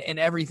name and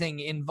everything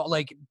in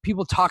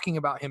people talking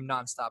about him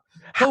nonstop.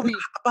 Kobe,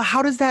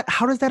 how does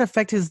that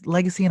affect his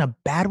legacy in a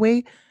bad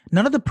way?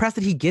 None of the press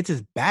that he gets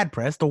is bad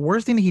press. The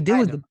worst thing that he did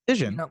was the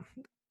decision.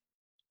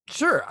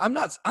 Sure, I'm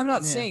not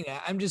saying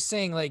that. I'm just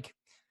saying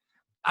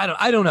I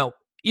don't know.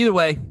 Either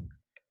way,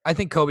 I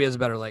think Kobe has a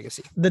better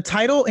legacy. The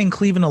title in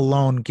Cleveland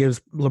alone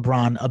gives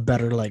LeBron a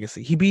better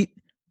legacy. He beat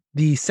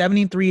the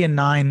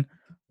 73-9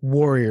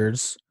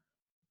 Warriors,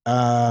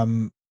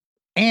 and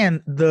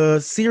the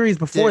series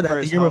before that,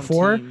 the year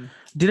before.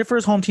 Did it for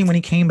his home team when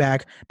he came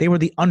back. They were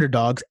the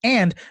underdogs,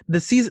 and the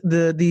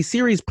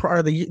series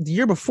prior, the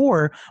year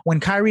before when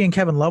Kyrie and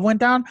Kevin Love went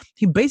down,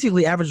 he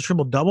basically averaged a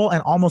triple double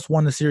and almost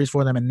won the series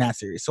for them in that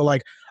series. So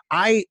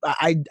I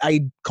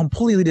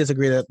completely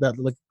disagree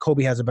that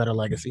Kobe has a better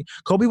legacy.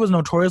 Kobe was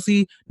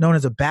notoriously known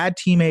as a bad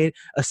teammate,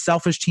 a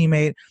selfish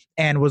teammate,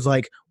 and was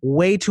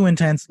way too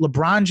intense.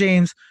 LeBron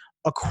James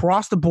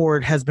across the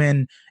board has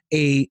been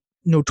a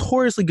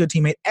notoriously good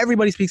teammate.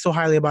 Everybody speaks so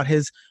highly about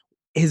his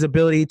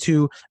ability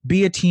to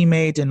be a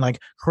teammate and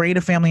create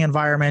a family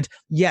environment.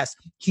 Yes,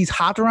 he's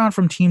hopped around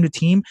from team to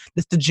team.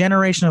 That's the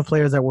generation of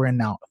players that we're in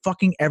now.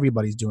 Fucking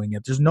everybody's doing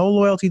it. There's no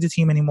loyalty to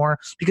team anymore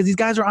because these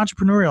guys are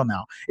entrepreneurial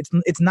now.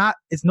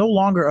 It's no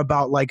longer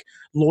about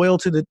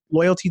loyalty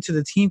to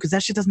the team because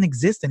that shit doesn't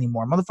exist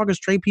anymore. Motherfuckers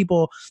trade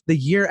people the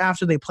year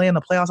after they play in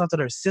the playoffs after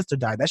their sister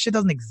died. That shit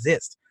doesn't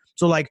exist.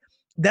 So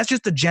that's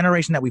just the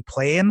generation that we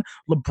play in.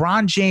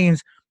 LeBron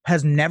James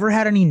has never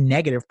had any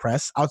negative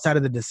press outside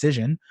of the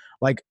decision.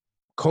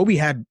 Kobe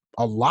had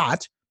a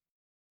lot,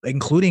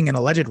 including an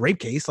alleged rape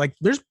case.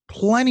 There's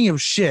plenty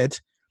of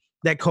shit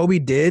that Kobe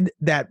did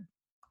that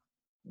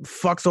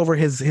fucks over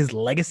his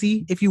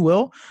legacy, if you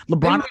will.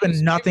 LeBron has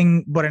been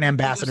nothing but an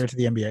ambassador to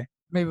the NBA.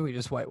 Maybe we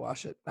just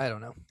whitewash it. I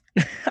don't know.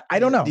 I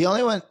don't know. The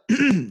only one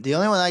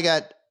I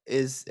got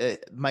is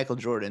Michael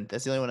Jordan.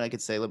 That's the only one I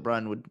could say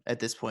LeBron would at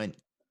this point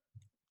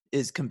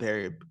is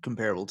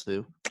comparable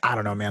to. I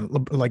don't know, man.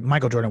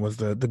 Michael Jordan was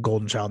the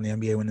golden child in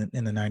the NBA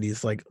in the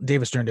 90s.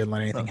 David Stern didn't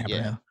let anything happen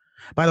to him.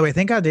 By the way,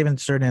 thank God David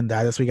Stern didn't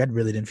die this week. I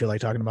really didn't feel like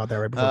talking about that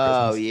right before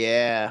Christmas. Oh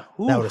yeah,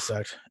 that would have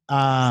sucked.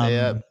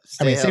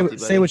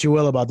 Say what you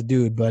will about the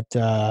dude, but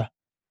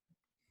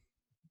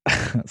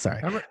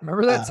sorry.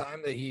 Remember that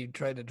time that he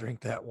tried to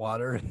drink that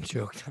water and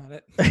choked on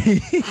it?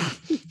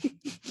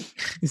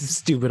 He's a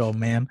stupid old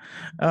man.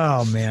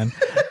 Oh man.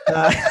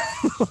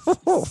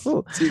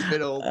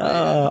 Stupid old man.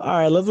 All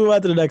right, let's move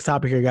on to the next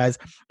topic here, guys.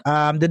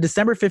 The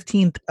December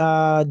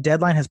 15th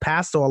deadline has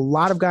passed, so a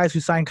lot of guys who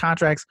signed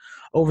contracts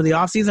over the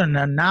offseason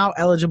are now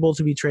eligible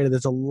to be traded.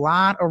 There's a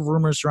lot of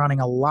rumors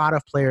surrounding a lot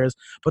of players,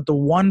 but the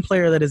one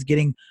player that is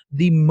getting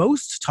the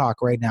most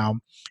talk right now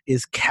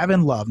is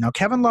Kevin Love. Now,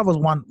 Kevin Love was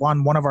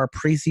one of our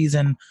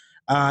preseason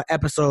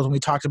episodes when we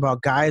talked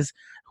about guys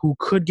who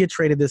could get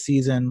traded this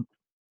season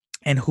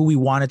and who we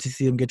wanted to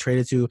see them get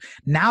traded to.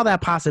 Now that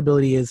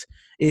possibility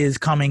is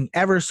coming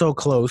ever so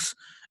close,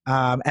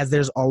 as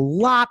there's a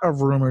lot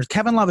of rumors.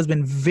 Kevin Love has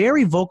been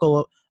very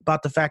vocal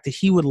about the fact that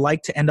he would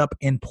like to end up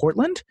in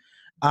Portland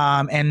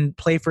and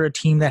play for a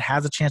team that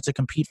has a chance to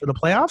compete for the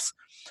playoffs.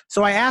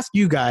 So I ask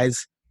you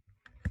guys,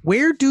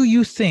 where do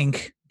you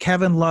think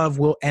Kevin Love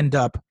will end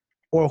up,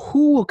 or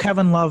who will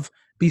Kevin Love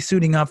be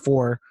suiting up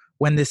for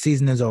when this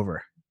season is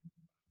over?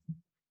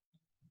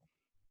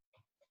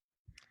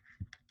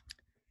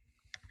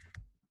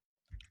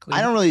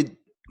 I don't really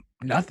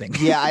nothing.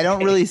 Yeah, I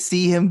don't really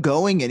see him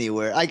going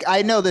anywhere.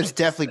 I know there's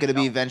definitely going to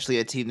be eventually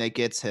a team that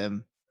gets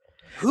him.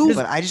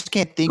 But I just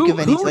can't think of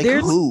any. Who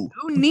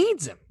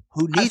needs him?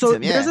 Who needs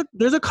him? Yeah.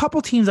 There's a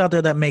couple teams out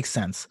there that make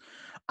sense.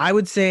 I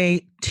would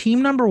say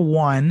team number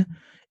one,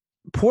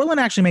 Portland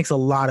actually makes a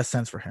lot of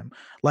sense for him.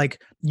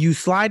 You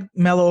slide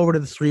Melo over to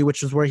the 3,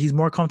 which is where he's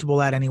more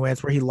comfortable at anyway.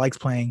 It's where he likes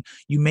playing.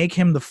 You make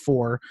him the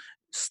 4,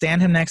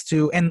 stand him next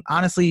to, and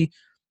honestly,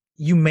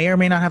 you may or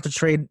may not have to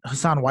trade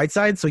Hassan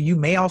Whiteside, so you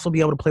may also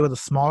be able to play with a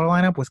smaller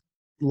lineup with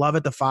Love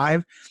at the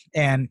 5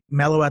 and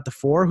Melo at the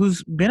 4,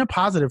 who's been a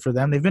positive for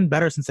them. They've been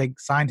better since they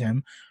signed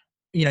him.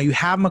 You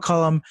have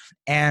McCollum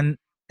and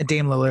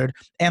Dame Lillard,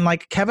 and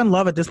Kevin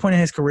Love at this point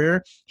in his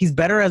career, he's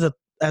better as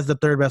the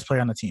third best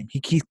player on the team.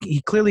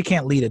 He clearly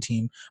can't lead a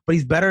team, but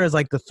he's better as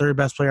the third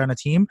best player on the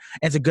team,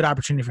 and it's a good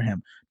opportunity for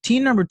him.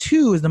 Team number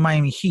 2 is the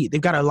Miami Heat. They've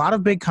got a lot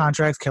of big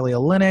contracts: Kelly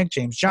Olynyk,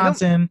 James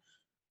Johnson,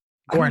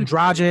 Goran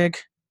Dragic.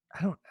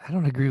 I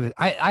don't agree with.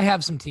 I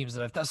have some teams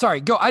that I've thought. Sorry,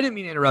 go. I didn't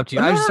mean to interrupt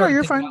you. No,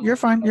 you're fine. You're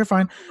fine.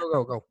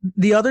 Go.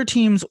 The other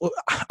teams,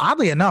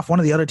 oddly enough, one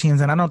of the other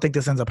teams, and I don't think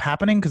this ends up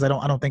happening because I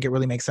don't think it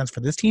really makes sense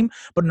for this team.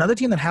 But another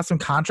team that has some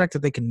contract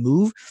that they can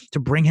move to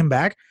bring him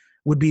back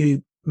would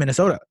be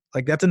Minnesota.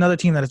 Like that's another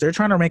team that if they're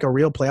trying to make a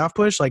real playoff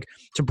push, like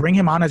to bring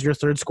him on as your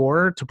third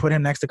scorer, to put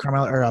him next to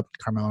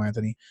Carmelo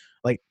Anthony,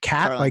 like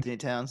Cat, like Anthony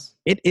Towns.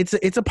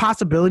 It's a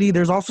possibility.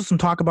 There's also some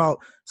talk about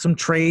some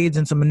trades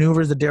and some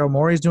maneuvers that Daryl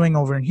Morey is doing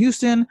over in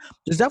Houston.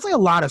 There's definitely a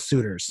lot of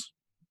suitors.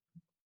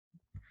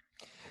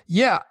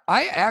 Yeah,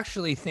 I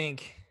actually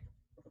think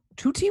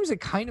two teams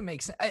that kind of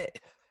make sense.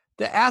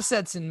 The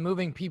assets and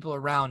moving people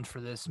around for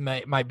this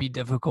might be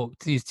difficult,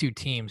 these two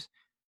teams.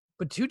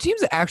 But two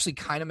teams that actually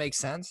kind of make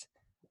sense,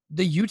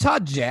 the Utah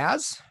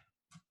Jazz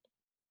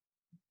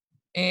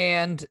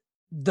and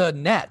the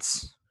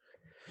Nets.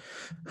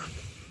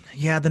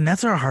 Yeah, the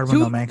Nets are a hard one,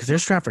 though, man, because they're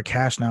strapped for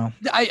cash now.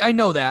 I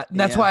know that.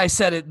 That's why I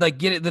said it. Like,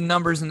 get it. The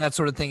numbers and that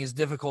sort of thing is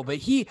difficult, but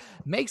he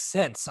makes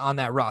sense on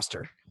that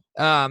roster.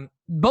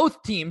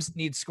 Both teams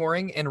need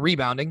scoring and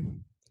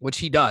rebounding, which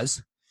he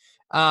does.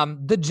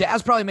 The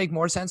Jazz probably make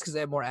more sense because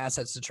they have more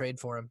assets to trade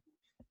for him.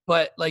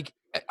 But, like,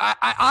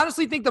 I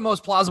honestly think the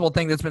most plausible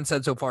thing that's been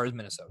said so far is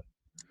Minnesota.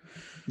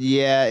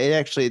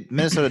 Yeah,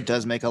 Minnesota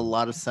does make a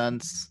lot of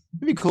sense.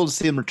 It'd be cool to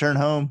see him return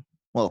home.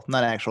 Well,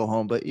 not actual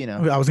home, but, you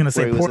know. I was going to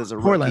say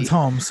Portland's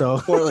home. So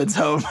Portland's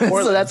home.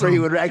 So that's where he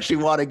would actually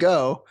want to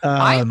go.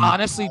 I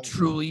honestly,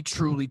 truly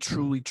believe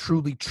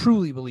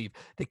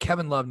that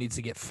Kevin Love needs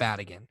to get fat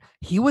again.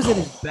 He was at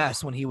his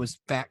best when he was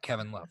fat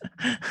Kevin Love.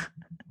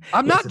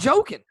 I'm not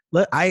joking.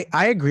 Look, I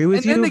agree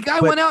with you. And then the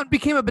guy went out and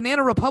became a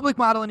Banana Republic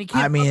model, and he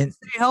can't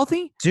stay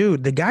healthy.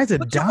 Dude, the guy's a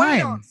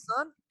dime. On,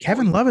 son.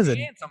 Kevin Love is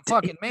a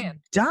fucking man.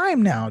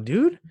 Dime now,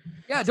 dude.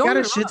 Yeah, he's got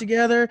his shit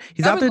together.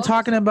 He's out there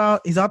talking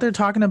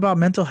about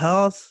mental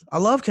health. I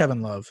love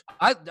Kevin Love.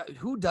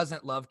 Who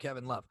doesn't love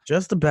Kevin Love?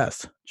 Just the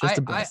best.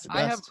 The best.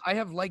 I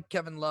have liked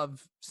Kevin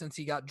Love since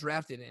he got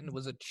drafted and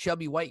was a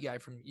chubby white guy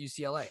from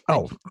UCLA.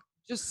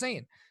 Just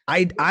saying.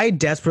 I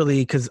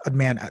desperately, because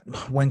man,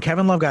 when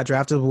Kevin Love got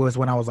drafted was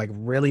when I was like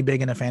really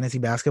big into fantasy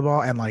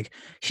basketball, and like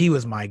he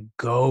was my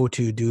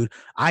go-to dude.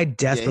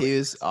 He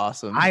was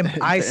awesome.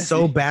 I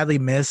so badly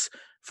miss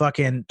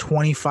fucking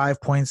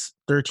 25 points,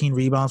 13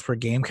 rebounds per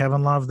game.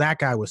 Kevin Love, that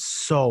guy was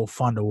so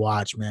fun to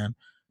watch, man.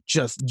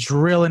 Just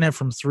drilling it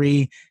from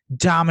three,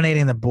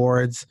 dominating the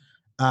boards.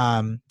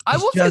 I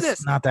will say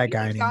this: not that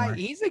guy anymore.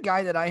 He's a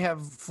guy that I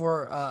have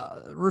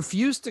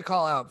refused to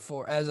call out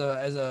for as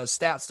a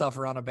stat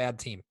stuffer on a bad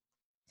team,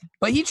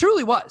 but he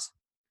truly was.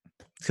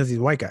 Because he's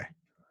a white guy.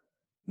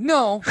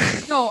 No.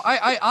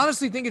 I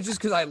honestly think it's just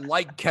because I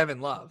like Kevin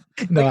Love.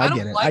 No, I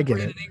get it. I get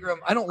Brandon it. Ingram.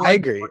 I don't.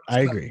 Like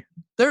I agree.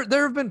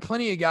 There have been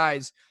plenty of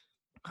guys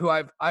who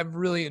I've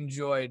really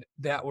enjoyed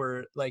that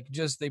were like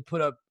they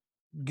put up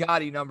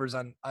gaudy numbers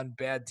on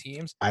bad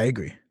teams. I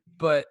agree.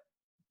 But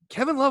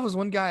Kevin Love was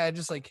one guy I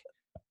just like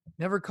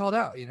never called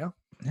out, you know?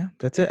 Yeah,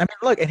 that's it. I mean,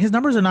 look, and his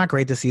numbers are not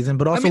great this season,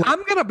 but also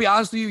I'm gonna be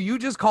honest with you. You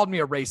just called me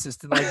a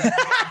racist and I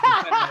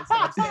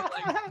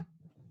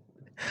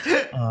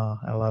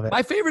love it.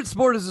 My favorite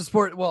sport is a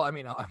sport. Well, I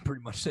mean, I'm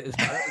pretty much saying it's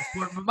my favorite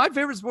sport, but my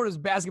favorite sport is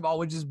basketball,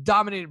 which is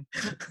dominated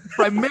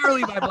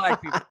primarily by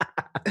black people.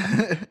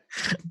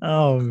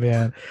 Oh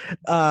man.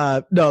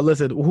 No,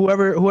 listen,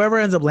 whoever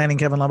ends up landing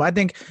Kevin Love, I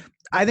think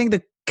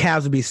the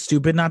Cavs would be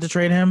stupid not to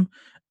trade him.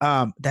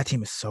 That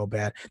team is so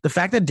bad. The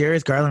fact that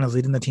Darius Garland is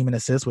leading the team in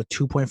assists with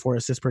 2.4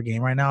 assists per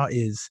game right now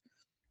it's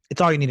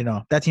all you need to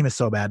know. That team is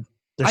so bad.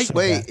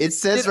 It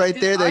says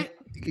that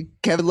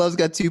Kevin Love's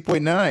got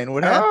 2.9.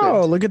 What happened?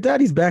 Oh, look at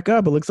that. He's back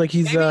up. It looks like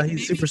he's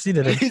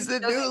superseded him. He's the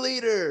new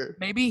leader.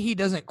 Maybe he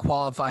doesn't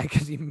qualify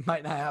because he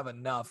might not have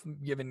enough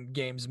given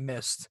games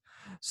missed.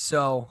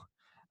 So,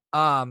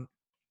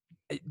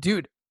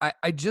 dude,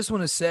 I just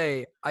want to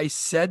say I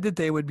said that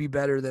they would be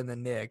better than the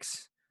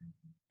Knicks,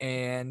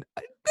 and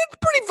it's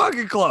pretty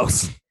fucking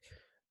close.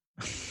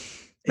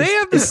 They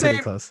have the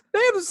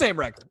same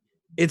record.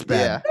 It's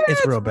bad. Yeah.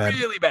 It's real bad.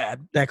 Really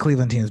bad. That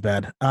Cleveland team is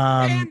bad.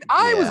 And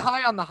I was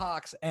high on the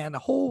Hawks, and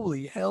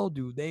holy hell,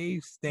 do they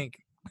stink?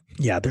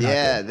 Yeah, they're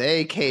not good.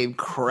 They came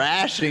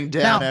crashing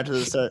down after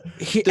the start.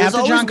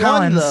 After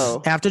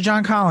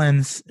John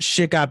Collins,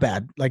 shit got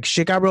bad. Like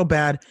shit got real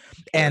bad,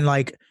 and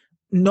like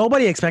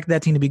nobody expected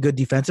that team to be good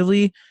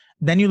defensively.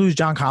 Then you lose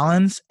John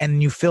Collins,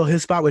 and you fill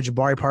his spot with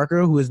Jabari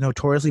Parker, who is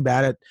notoriously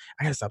bad at.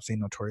 I gotta stop saying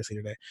notoriously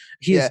today.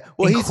 He's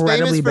incredibly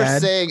famous for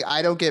bad. Saying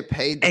I don't get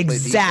paid. To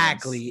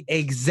Exactly.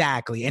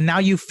 And now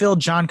you fill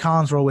John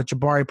Collins' role with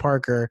Jabari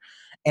Parker,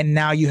 and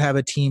now you have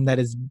a team that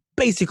is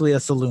basically a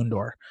saloon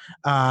door.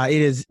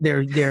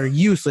 They're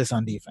useless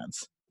on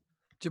defense.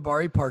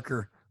 Jabari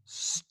Parker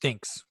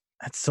stinks.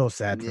 That's so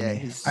sad for me.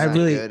 He's not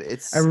good.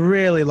 I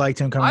really liked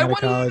him coming out of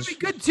college. I wanted him to be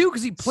good too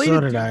because he played.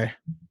 So did I.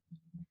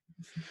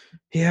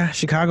 Yeah,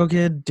 Chicago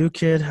kid, Duke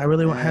kid. I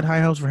really had high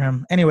hopes for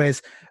him.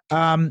 Anyways,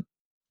 I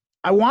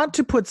want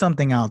to put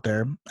something out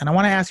there, and I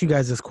want to ask you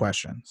guys this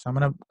question. So I'm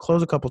going to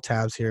close a couple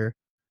tabs here.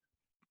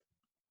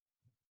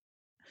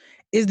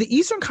 Is the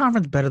Eastern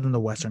Conference better than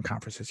the Western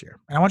Conference this year?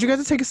 And I want you guys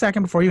to take a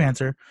second before you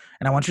answer,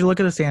 and I want you to look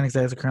at the standings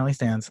as it currently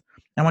stands.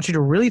 And I want you to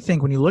really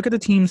think when you look at the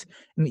teams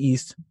in the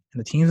East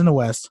and the teams in the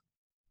West,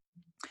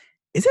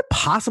 is it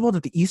possible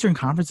that the Eastern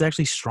Conference is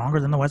actually stronger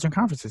than the Western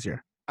Conference this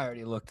year? I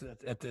already looked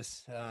at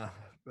this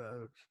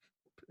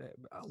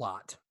a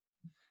lot.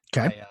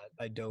 Okay.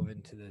 I dove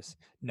into this.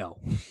 No.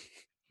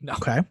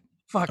 Okay.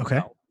 Fuck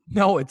no.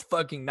 No, it's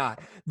fucking not.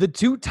 The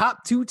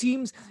top two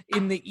teams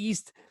in the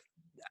East.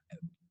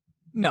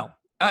 No.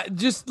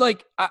 Just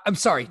like I'm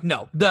sorry.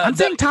 No. I'm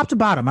saying top to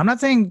bottom. I'm not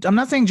saying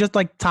just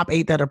like top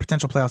 8 that are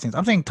potential playoff teams.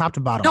 I'm saying top to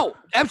bottom. No,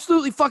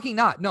 absolutely fucking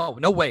not. No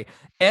way.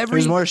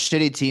 There's more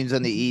shitty teams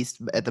on the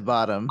East at the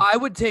bottom. I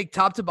would take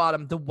top to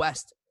bottom the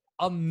West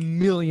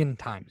 1,000,000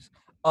 times.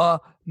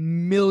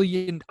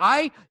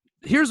 1,000,000.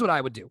 Here's what I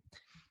would do.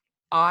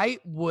 I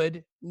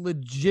would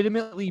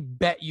legitimately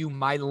bet you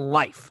my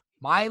life,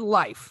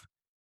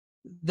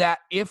 that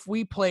if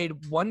we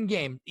played one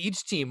game,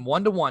 each team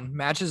 1-to-1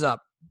 matches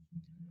up,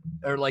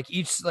 or like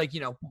each, like,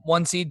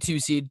 1 seed, 2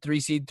 seed, 3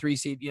 seed, 3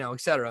 seed,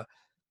 etc.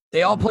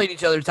 They all played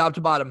each other top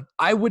to bottom.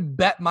 I would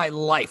bet my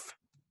life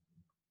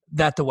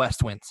that the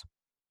West wins.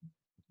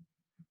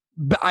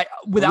 But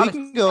we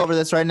can go over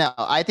this right now.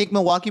 I think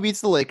Milwaukee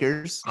beats the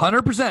Lakers.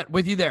 100%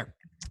 with you there.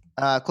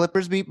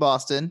 Clippers beat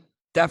Boston.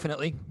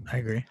 Definitely. I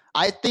agree.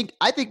 I think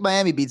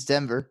Miami beats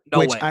Denver. No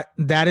way.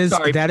 That is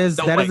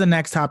the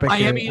next topic.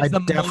 Miami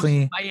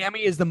here.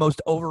 Miami is the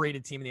most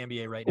overrated team in the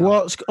NBA right now.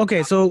 Well,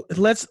 okay, so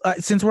let's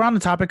since we're on the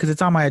topic, because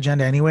it's on my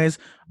agenda anyways,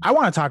 I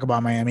want to talk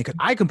about Miami because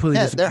I completely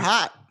disagree. They're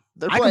hot.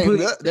 They're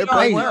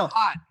playing well.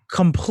 Hot.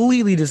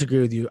 Completely disagree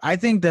with you. I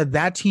think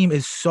that team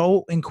is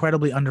so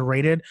incredibly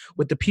underrated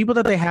with the people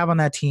that they have on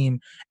that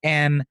team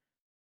and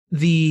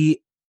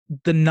the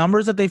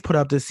numbers that they've put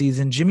up this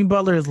season. Jimmy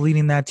Butler is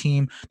leading that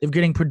team. They're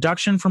getting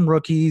production from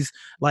rookies.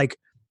 Like,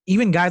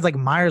 even guys like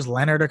Myers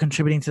Leonard are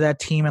contributing to that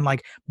team. And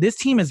like, this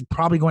team is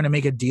probably going to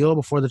make a deal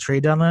before the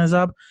trade deadline is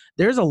up.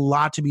 There's a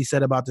lot to be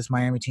said about this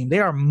Miami team. They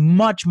are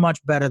much,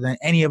 much better than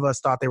any of us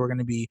thought they were going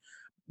to be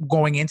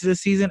going into the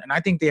season. And I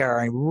think they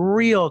are a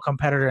real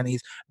competitor in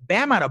these.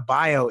 Bam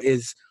Adebayo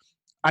is,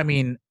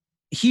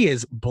 he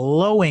is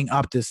blowing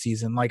up this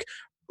season. Like,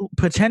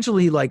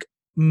 potentially, like,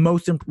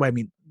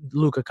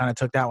 Luka kind of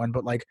took that one,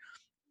 but like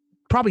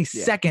probably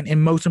second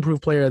in most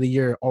improved player of the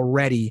year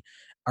already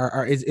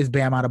is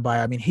Bam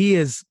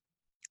Adebayo.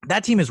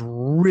 That team is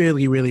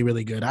really, really,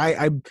 really good.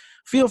 I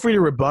feel free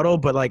to rebuttal,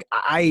 but like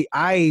I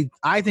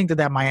think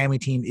that Miami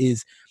team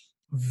is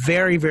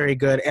very, very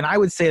good. And I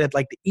would say that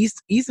like the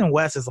East and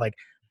West is like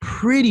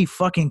pretty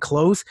fucking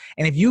close.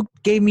 And if you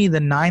gave me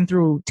the 9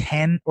 through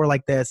 10 or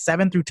like the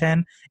 7 through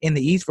 10 in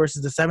the East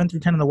versus the 7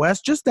 through 10 in the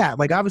West, just that,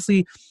 like,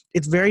 obviously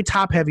it's very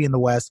top heavy in the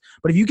West,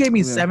 but if you gave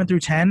me 7 through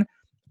 10,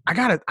 I'm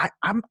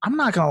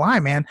not gonna lie,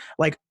 man.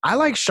 Like, I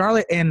like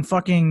Charlotte and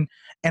fucking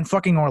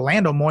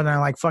Orlando more than I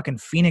like fucking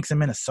Phoenix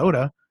and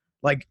Minnesota.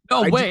 Like,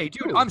 no way,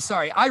 dude. I'm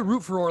sorry. I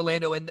root for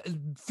Orlando, and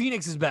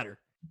Phoenix is better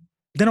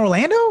than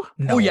Orlando.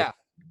 No.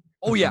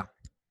 Oh yeah.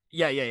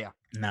 Yeah.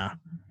 Nah.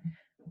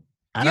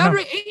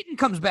 DeAndre Ayton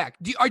comes back.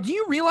 Do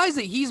you realize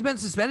that he's been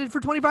suspended for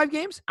 25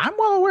 games? I'm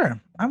well aware.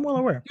 Dude,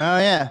 oh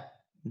yeah,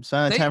 it's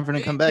time for him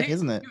to come back,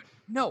 isn't it? Dude,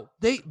 no,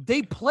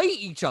 they play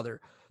each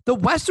other. The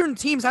Western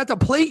teams have to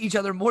play each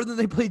other more than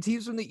they play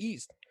teams from the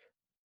East.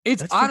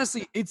 It's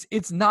honestly,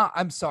 it's not.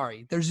 I'm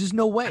sorry. There's just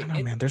no way. I don't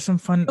know, man. There's some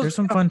fun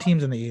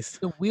teams in the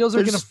East. The wheels are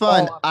going to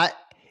fall off.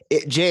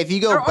 Jay, if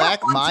you go back,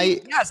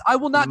 I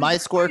will not. My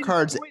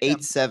scorecard's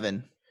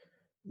 8-7.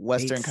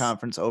 Western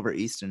Conference over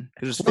Eastern.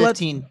 There's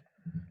 15.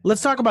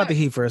 Let's talk about the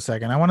Heat for a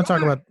second. I want to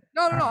talk about.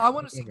 No. I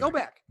want to see. Go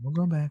back. We'll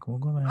go back.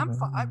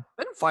 I've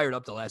been fired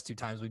up the last 2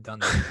 times we've done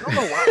this. I don't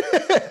know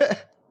why.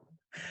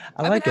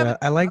 I like it.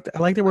 I like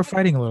that we're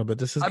fighting a little bit.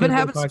 This is. I've been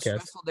having some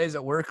stressful days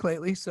at work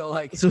lately, so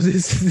like. So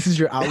this is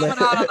your outlet.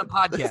 Coming out on the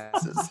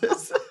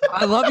podcast.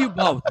 I love you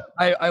both.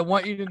 I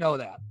want you to know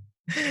that.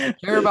 I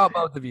care about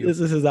both of you. This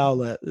is his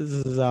outlet.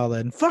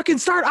 And fucking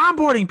start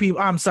onboarding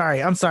people. I'm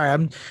sorry. I'm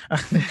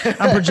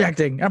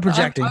projecting. God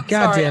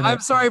damn it. I'm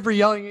sorry for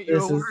yelling at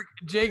you at work.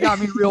 Jay got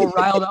me real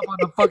riled up on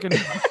the fucking.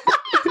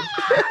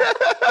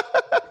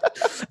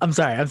 I'm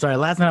sorry.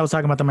 Last night I was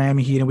talking about the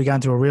Miami Heat and we got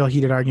into a real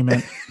heated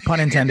argument. Pun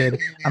intended.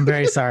 I'm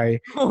very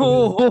sorry.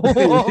 Oh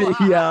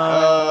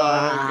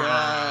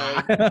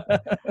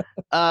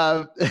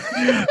All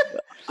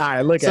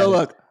right,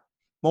 look.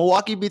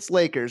 Milwaukee beats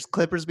Lakers.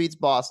 Clippers beats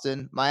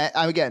Boston.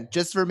 Again,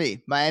 just for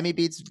me, Miami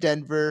beats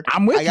Denver.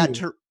 I'm with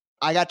you.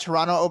 I got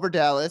Toronto over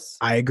Dallas.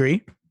 I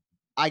agree.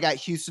 I got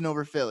Houston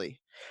over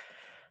Philly.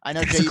 I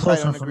know Jay, you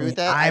probably don't agree with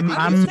that. I'm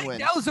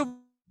Dallas over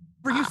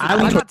Houston.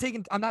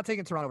 I'm not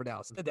taking Toronto over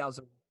Dallas. Dallas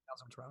over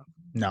Toronto.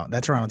 No,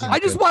 that's Toronto. I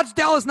just watched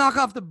Dallas knock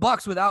off the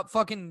Bucks without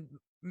fucking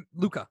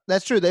Luka.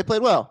 That's true. They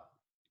played well.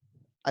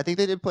 I think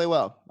they did play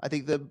well. I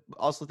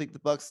also think the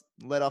Bucks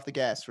let off the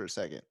gas for a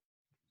second.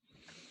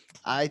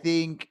 I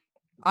think.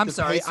 I'm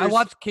sorry. Pacers... I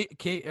watched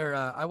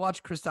I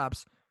watched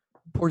Kristaps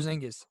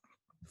Porzingis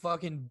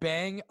fucking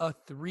bang a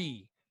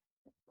 3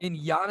 in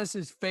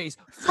Giannis's face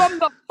from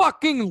the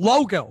fucking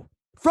logo.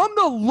 From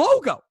the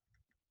logo.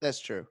 That's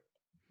true.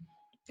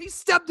 He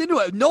stepped into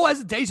it, no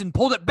hesitation,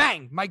 pulled it,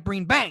 bang. Mike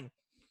Breen, bang.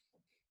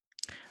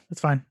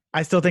 That's fine.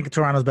 I still think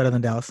Toronto's better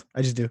than Dallas.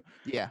 I just do.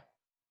 Yeah.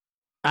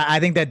 I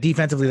think that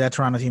defensively, that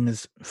Toronto team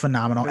is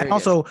phenomenal. And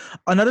also,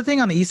 another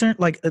thing on the Eastern,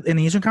 like in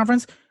the Eastern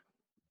Conference,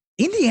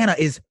 Indiana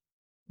is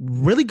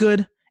really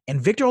good, and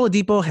Victor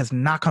Oladipo has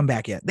not come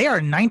back yet. They are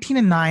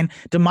 19-9.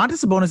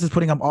 Domantas Sabonis is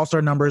putting up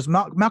all-star numbers.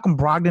 Malcolm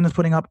Brogdon is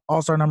putting up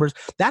all-star numbers.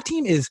 That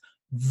team is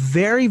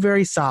very,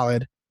 very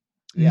solid.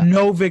 Yeah.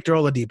 No Victor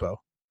Oladipo.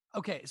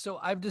 Okay, so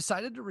I've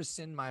decided to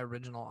rescind my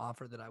original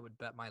offer that I would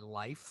bet my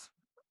life.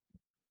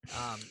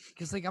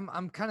 Because like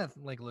I'm kind of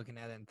like looking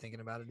at it and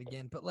thinking about it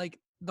again, but like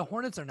the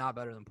Hornets are not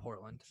better than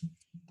Portland.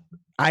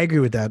 I agree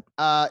with that.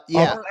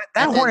 Yeah,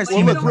 that Hornets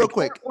team is real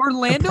quick.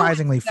 Orlando,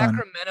 surprisingly fun.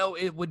 Sacramento,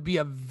 it would be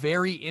a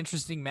very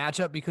interesting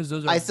matchup because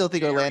those are. I still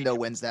think Orlando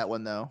wins that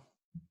one though.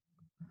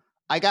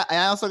 I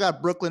also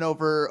got Brooklyn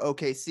over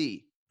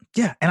OKC.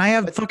 Yeah, and I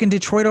have fucking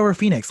Detroit over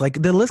Phoenix.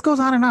 Like the list goes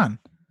on and on.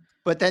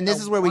 But then this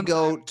is where we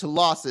go to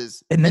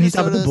losses. And then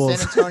Minnesota, you stop at the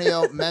Bulls. San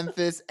Antonio,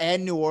 Memphis,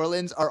 and New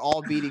Orleans are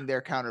all beating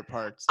their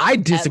counterparts. I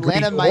disagree.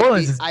 New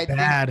Orleans is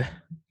bad.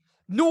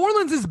 New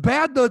Orleans is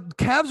bad. The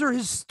Cavs are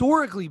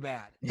historically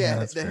bad. Yeah,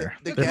 that's fair.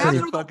 The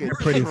Cavs are fucking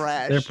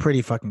trash. They're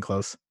pretty fucking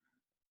close.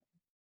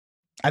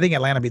 I think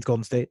Atlanta beats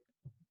Golden State.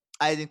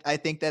 I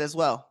think that as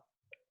well.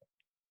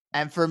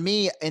 And for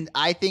me, and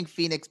I think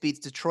Phoenix beats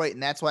Detroit,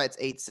 and that's why it's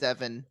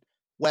 8-7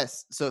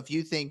 West. So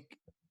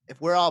if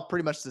we're all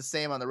pretty much the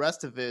same on the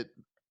rest of it,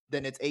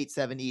 then it's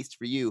 8-7 East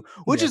for you,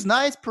 which is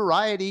nice.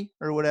 Parity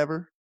or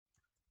whatever.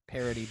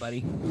 Parity,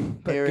 buddy.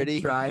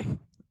 Parity. Try.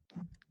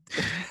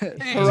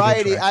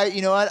 Variety.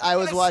 You know what? I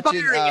was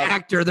watching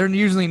actor. They're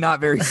usually not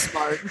very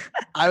smart.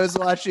 I was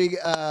watching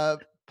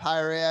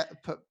Pirates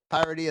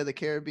of the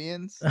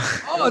Caribbean.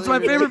 Oh, it's my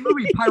favorite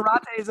movie,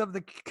 Pirates of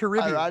the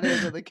Caribbean.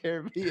 Pirates of the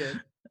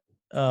Caribbean.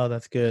 Oh,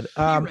 that's good.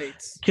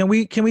 Can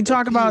we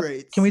talk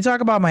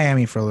about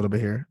Miami for a little bit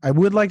here? I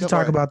would like to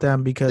talk about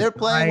them because they're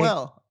playing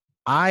well.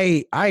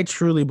 I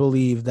truly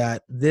believe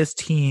that this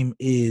team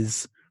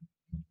is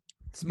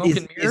smoke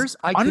and mirrors.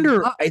 I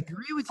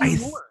agree with you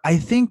more. I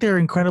think they're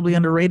incredibly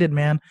underrated,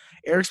 man.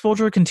 Eric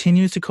Spoelstra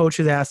continues to coach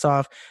his ass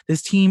off.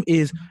 This team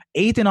is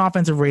 8th in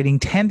offensive rating,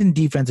 10th in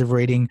defensive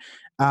rating.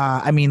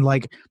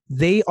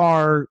 They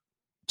are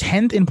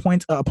 10th in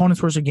points opponents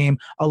per game,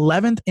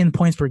 11th in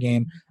points per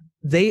game.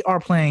 They are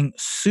playing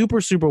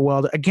super, super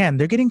well. Again,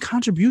 they're getting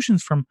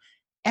contributions from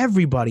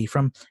everybody,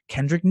 from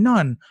Kendrick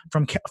Nunn,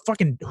 from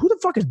who the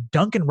fuck is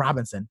Duncan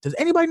Robinson? Does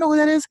anybody know who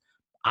that is?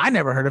 I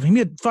never heard of him. He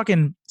had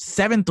fucking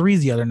 7 threes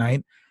the other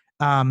night.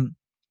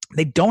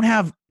 They don't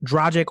have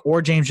Dragic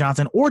or James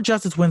Johnson or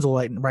Justice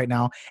Winslow right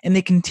now, and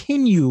they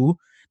continue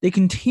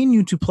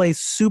to play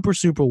super,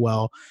 super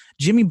well.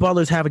 Jimmy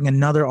Butler's having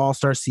another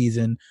all-star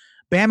season.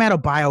 Bam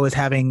Adebayo is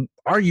having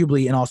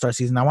arguably an all-star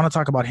season. I want to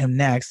talk about him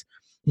next.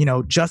 You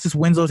know, Justice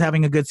Winslow's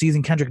having a good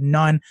season. Kendrick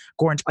Nunn,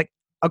 Goran, like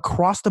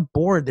across the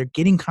board, they're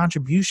getting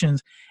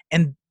contributions,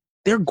 and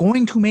they're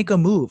going to make a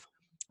move.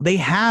 They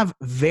have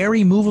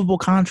very movable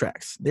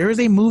contracts. There is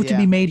a move to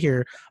be made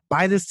here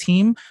by this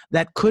team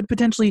that could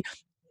potentially.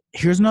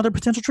 Here's another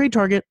potential trade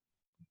target.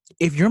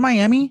 If you're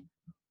Miami,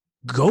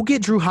 go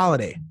get Drew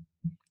Holiday.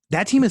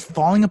 That team is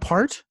falling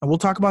apart, and we'll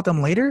talk about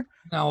them later.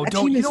 No, that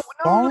team is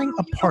falling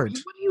apart.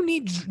 What do you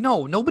need?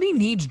 No, nobody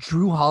needs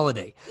Drew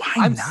Holiday.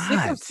 Why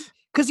not?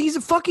 Because he's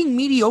a fucking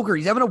mediocre.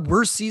 He's having a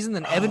worse season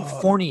than Evan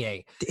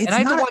Fournier. And I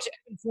have to watch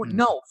Evan Fournier.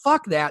 No,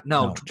 fuck that.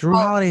 No. Drew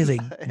Holiday is a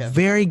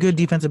very good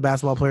defensive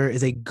basketball player,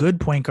 is a good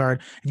point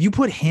guard. If you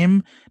put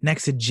him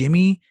next to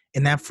Jimmy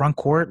in that front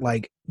court,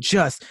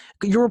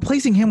 you're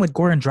replacing him with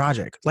Goran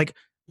Dragic. Like,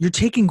 you're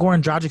taking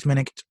Goran Dragic's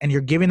minutes and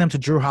you're giving them to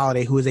Drew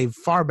Holiday, who is a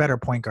far better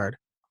point guard.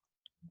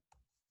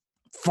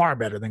 Far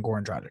better than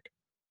Goran Dragic.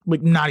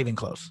 Like, not even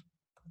close.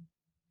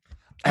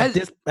 At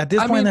this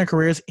point in their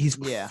careers, he's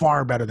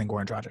far better than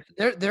Goran Dragic.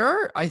 There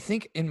are, I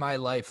think, in my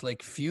life,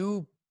 like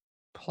few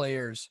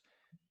players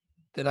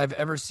that I've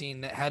ever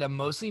seen that had a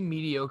mostly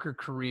mediocre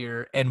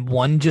career and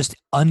one just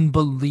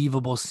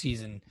unbelievable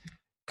season,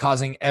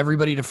 causing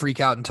everybody to freak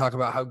out and talk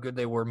about how good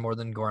they were more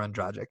than Goran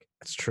Dragic.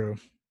 It's true.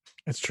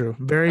 It's true.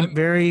 Very,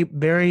 very,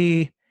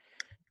 very,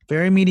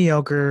 very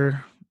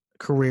mediocre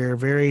career.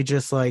 Very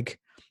just like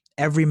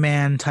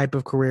everyman type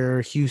of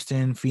career.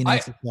 Houston,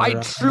 Phoenix. I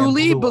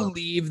truly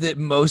believe that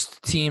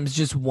most teams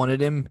just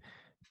wanted him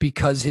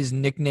because his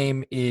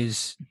nickname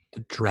is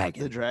the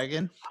Dragon. The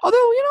Dragon. Although,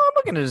 I'm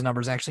looking at his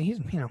numbers. Actually, he's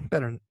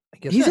better. I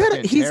guess he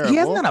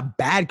hasn't had a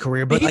bad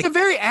career, but he's a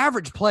very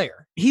average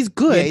player. He's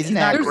good. Yeah, he's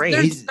not great.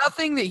 There's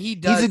nothing that he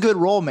does. He's a good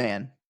role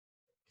man.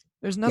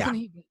 There's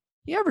nothing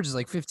he averages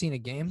like 15 a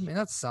game. I mean,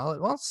 that's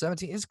solid. Well,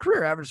 17. His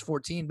career average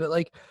 14, but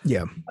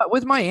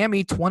with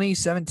Miami, 20,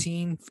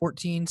 17,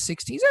 14,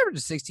 16. He's averaging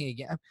 16 a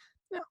game.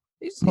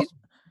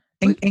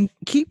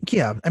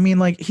 I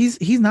mean,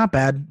 he's not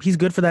bad. He's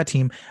good for that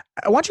team.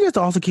 I want you guys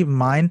to also keep in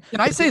mind.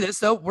 Can I say this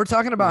though? We're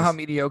talking about how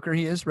mediocre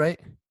he is, right?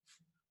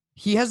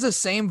 He has the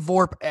same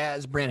VORP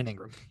as Brandon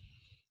Ingram.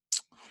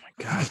 Oh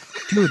my god,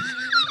 dude!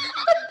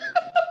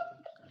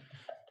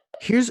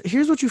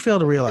 Here's what you fail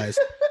to realize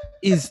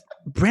is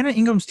Brandon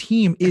Ingram's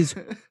team is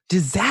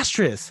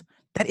disastrous.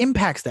 That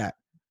impacts that.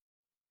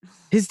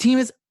 His team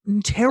is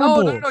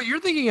terrible. No. You're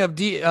thinking of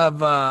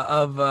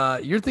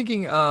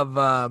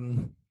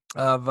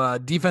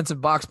of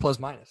defensive box plus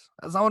minus.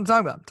 That's not what I'm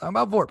talking about. I'm talking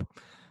about VORP.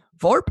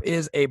 VORP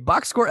is a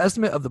box score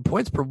estimate of the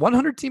points per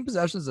 100 team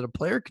possessions that a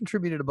player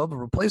contributed above a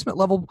replacement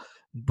level,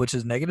 which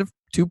is negative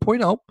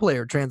 2.0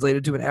 player,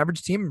 translated to an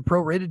average team and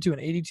prorated to an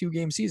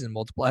 82-game season,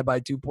 multiplied by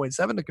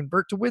 2.7 to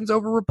convert to wins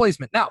over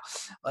replacement. Now,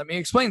 let me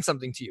explain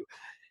something to you.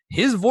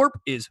 His VORP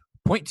is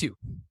 0.2.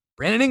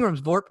 Brandon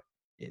Ingram's VORP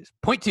is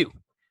 0.2.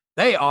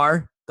 They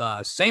are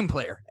the same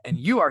player, and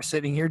you are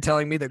sitting here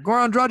telling me that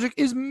Goran Dragic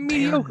is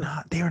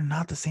mediocre. They are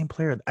not the same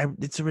player.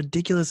 It's a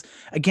ridiculous.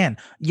 Again,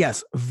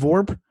 yes,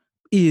 VORP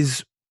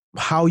is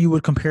how you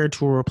would compare it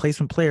to a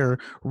replacement player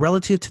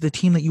relative to the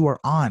team that you are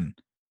on.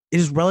 It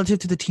is relative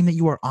to the team that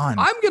you are on.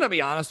 I'm going to be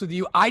honest with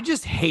you. I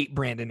just hate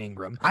Brandon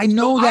Ingram. I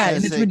know that,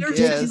 and it's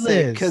ridiculous.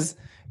 Because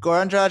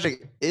Goran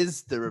Dragic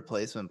is the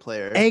replacement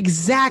player.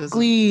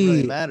 Exactly. It doesn't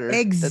really matter.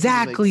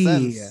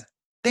 Exactly.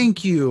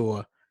 Thank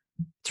you.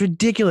 It's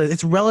ridiculous.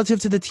 It's relative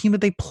to the team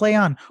that they play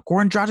on.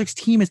 Goran Dragic's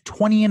team is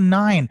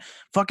 20-9.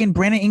 Fucking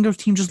Brandon Ingram's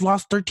team just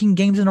lost 13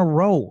 games in a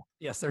row.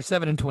 Yes, they're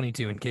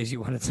 7-22. In case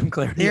you wanted some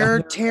clarity,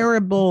 they're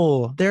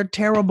terrible. They're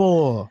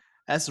terrible.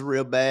 That's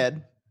real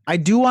bad. I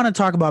do want to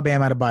talk about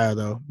Bam Adebayo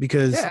though,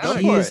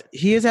 because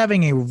he is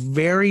having a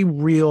very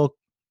real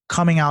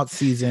coming out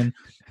season.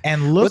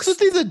 And looks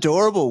what's with these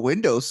adorable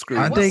window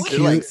screens? Aren't they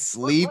cute? Like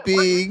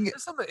sleeping.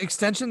 Is some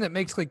extension that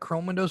makes like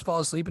Chrome windows fall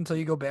asleep until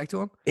you go back to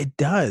them? It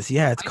does.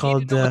 Yeah, it's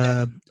called.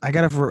 I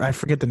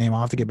forget the name.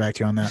 I'll have to get back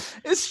to you on that.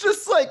 It's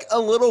just like a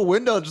little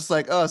window, just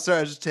like, oh, sorry,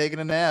 I was just taking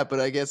a nap. But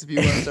I guess if you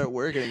want to start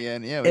working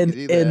again, yeah, we can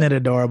do that. Isn't it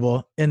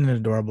adorable? Isn't it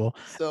adorable?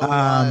 So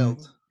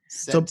wild.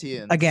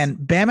 Sentience. So again,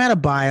 Bam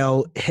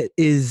Adebayo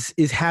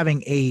is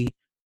having a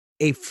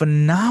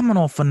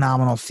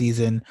phenomenal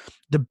season.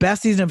 The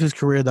best season of his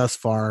career thus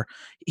far.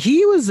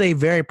 He was a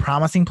very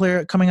promising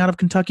player coming out of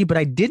Kentucky, but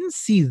I didn't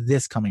see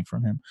this coming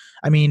from him.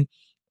 I mean,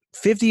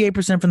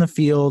 58% from the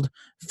field,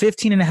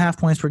 15.5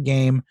 points per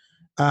game,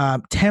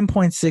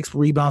 10.6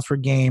 rebounds per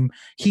game.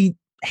 He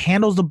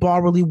handles the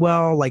ball really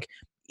well. Like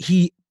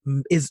he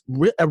is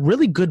a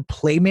really good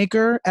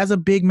playmaker as a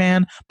big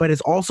man, but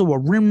is also a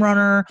rim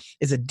runner,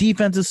 is a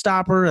defensive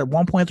stopper at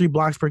 1.3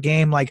 blocks per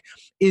game. Like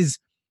is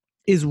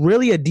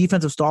really a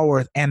defensive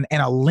stalwart and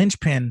a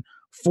linchpin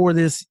for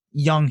this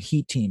young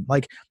Heat team.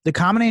 Like the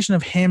combination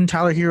of him,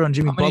 Tyler Hero, and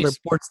Jimmy Butler.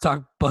 Sports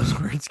talk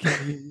buzzwords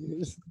can you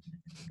use?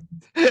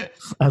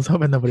 I was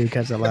hoping nobody would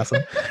catch that last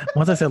one.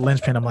 Once I said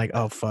linchpin, I'm like,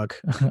 oh fuck,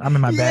 I'm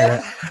in my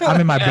bag. I'm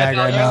in my bag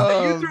right now.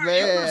 Oh, you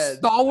threw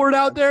stalwart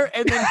out there,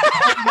 and then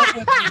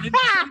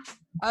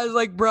I was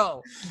like,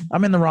 bro,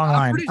 I'm in the wrong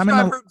line.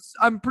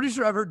 I'm pretty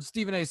sure I've heard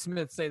Stephen A.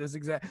 Smith say this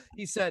exact.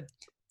 He said,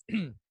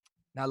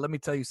 "Now let me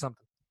tell you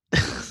something.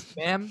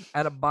 Bam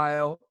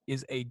Adebayo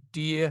is a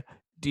dear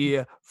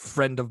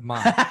friend of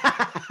mine.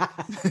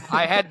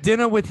 I had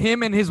dinner with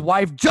him and his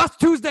wife just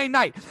Tuesday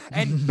night,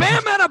 and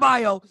Bam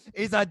Adebayo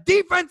is a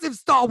defensive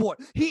stalwart.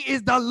 He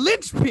is the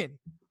linchpin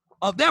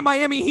of their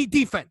Miami Heat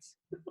defense."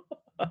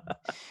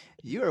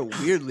 You are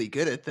weirdly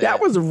good at that. That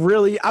was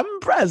really. I'm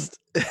impressed.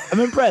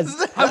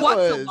 I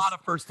watched a lot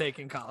of First Take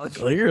in college.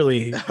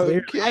 Clearly.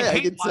 Okay, I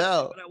can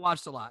tell. But I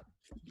watched a lot.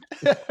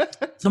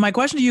 So my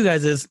question to you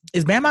guys is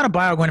Bam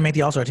Adebayo going to make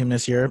the All-Star team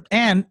this year?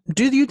 And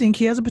do you think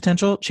he has a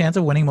potential chance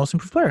of winning Most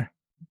Improved Player?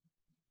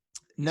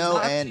 No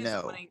and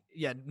no.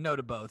 Yeah, no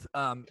to both.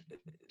 The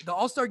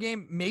All-Star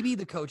game, maybe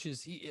the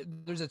coaches.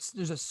 There's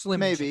a slim.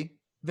 Maybe.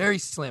 Very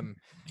slim.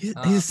 He's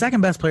the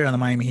second best player on the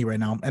Miami Heat right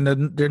now, and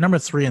they're number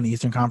 3 in the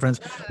Eastern Conference.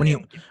 When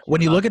you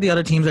look at the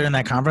other teams that are in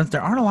that conference,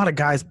 there aren't a lot of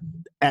guys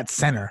at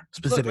center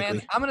specifically. Look,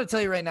 man, I'm going to tell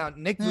you right now,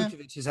 Nick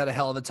Vucevic has had a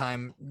hell of a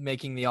time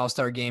making the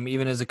All-Star game,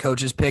 even as a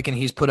coach's pick, and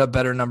he's put up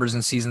better numbers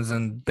in seasons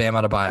than Bam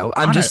Adebayo.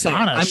 I'm just saying.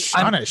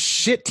 On a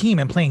shit team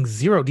and playing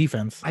zero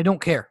defense. I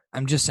don't care.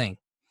 I'm just saying.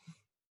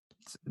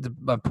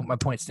 My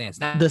point stands.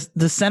 Now,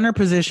 the center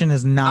position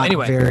is not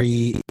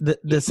very.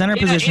 The center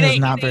position is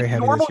not very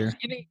heavy this year.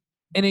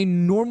 In a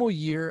normal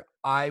year,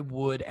 I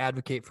would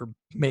advocate for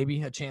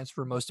maybe a chance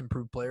for Most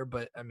Improved Player,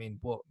 but I mean,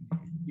 well,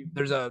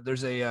 there's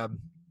a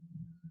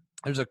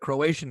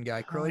Croatian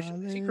guy.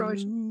 Croatian? Is he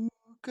Croatian?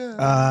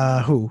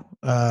 Who?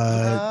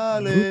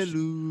 Hallelujah.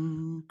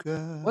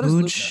 What is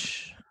Luka?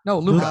 No,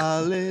 Luka.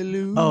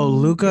 Hallelujah. Oh,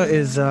 Luka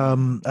is oh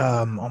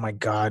my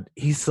God,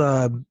 he's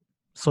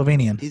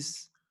Slovenian.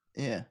 Is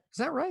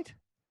that right?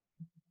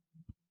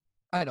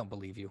 I don't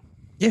believe you.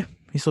 Yeah,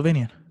 he's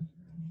Slovenian.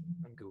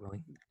 I'm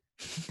Googling.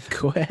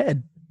 Go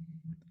ahead.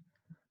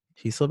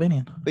 He's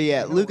Slovenian. But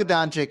yeah, Luka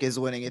Doncic is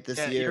winning it this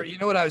year. You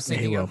know what I was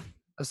thinking of?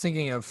 I was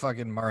thinking of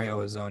fucking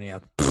Mario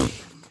Hezonja.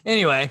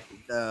 Anyway.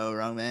 No,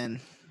 wrong man.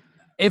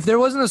 If there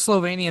wasn't a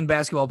Slovenian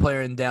basketball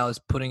player in Dallas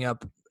putting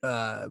up,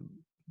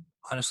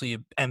 honestly,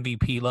 an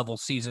MVP level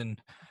season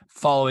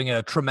following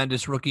a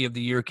tremendous Rookie of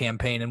the Year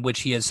campaign in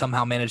which he has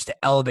somehow managed to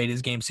elevate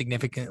his game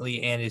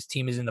significantly and his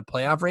team is in the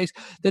playoff race,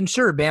 then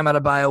sure, Bam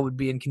Adebayo would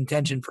be in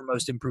contention for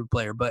Most Improved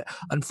Player. But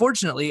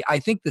unfortunately, I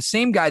think the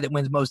same guy that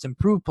wins Most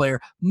Improved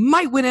Player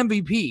might win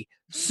MVP.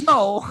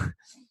 So,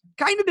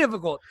 kind of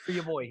difficult for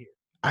your boy here.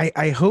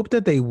 I hope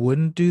that they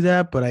wouldn't do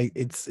that, but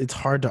it's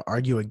hard to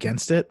argue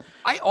against it.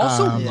 I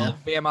also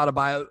love Bam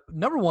Adebayo.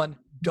 Number one,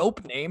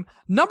 dope name.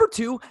 Number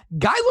two,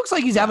 guy looks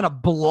like he's having a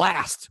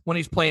blast when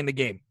he's playing the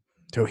game.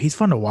 Dude, he's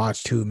fun to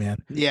watch too, man.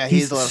 Yeah,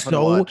 he's a lot of fun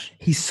to watch.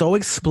 He's so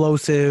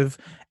explosive.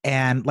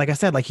 And like I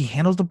said, like he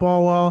handles the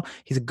ball well.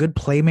 He's a good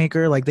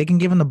playmaker. Like they can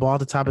give him the ball at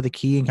the top of the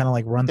key and kind of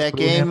like run that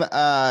through game.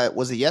 Him.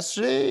 Was it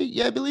yesterday?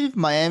 Yeah, I believe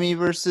Miami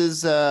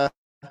versus the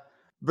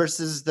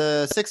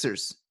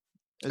Sixers.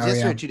 It was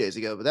yesterday or 2 days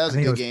ago, but that was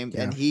a good game.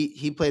 Yeah. And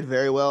he played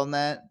very well in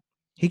that.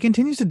 He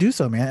continues to do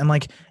so, man. And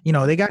like,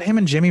 they got him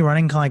and Jimmy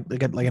running kind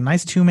of like a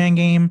nice 2-man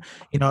game.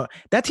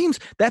 That team,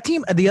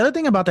 the other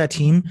thing about that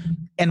team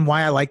and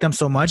why I like them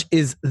so much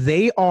is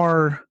that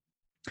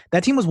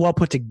team was well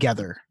put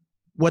together.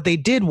 What they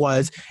did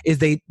is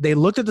they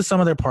looked at the sum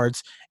of their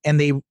parts and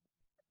they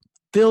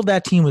filled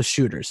that team with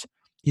shooters.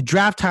 You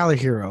draft Tyler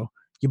Hero,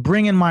 you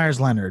bring in Myers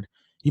Leonard,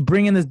 you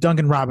bring in this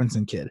Duncan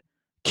Robinson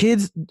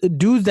dudes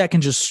that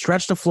can just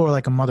stretch the floor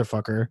like a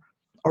motherfucker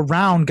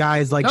around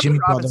guys like Duncan Jimmy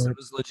Robinson Butler.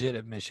 Was legit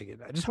at Michigan.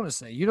 I just want to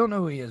say, you don't know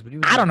who he is, but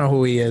I don't know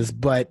who he is,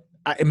 but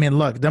I mean,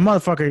 look, the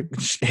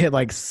motherfucker hit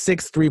like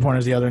 6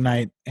 3-pointers the other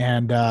night,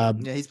 and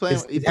he's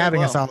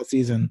having well. a solid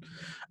season.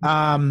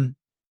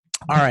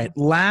 All right,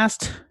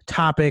 last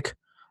topic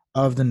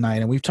of the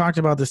night, and we've talked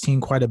about this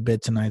team quite a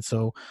bit tonight.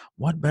 So,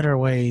 what better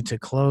way to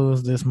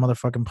close this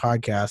motherfucking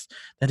podcast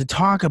than to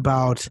talk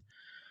about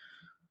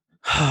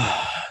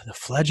the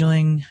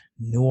fledgling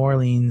New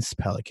Orleans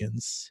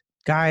Pelicans?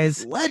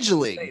 Guys,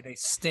 fledgling. They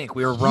stink.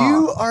 We were wrong.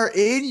 You are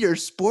in your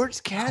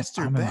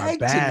sportscaster bag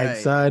tonight.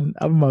 Son.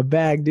 I'm in my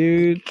bag,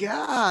 dude.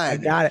 God, I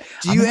got it.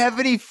 Do you have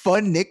any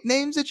fun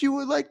nicknames that you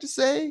would like to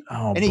say?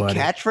 Any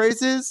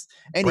catchphrases?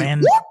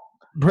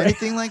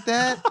 Anything like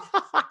that?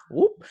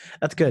 Whoop,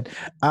 that's good.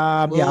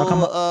 I'll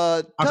come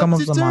up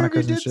with some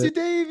monikers and shit.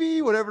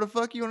 Davy, whatever the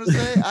fuck you want to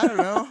say. I don't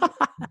know.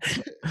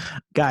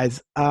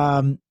 Guys,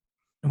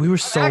 we were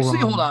so actually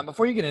wrong. Hold on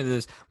before you get into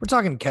this. We're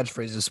talking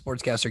catchphrases,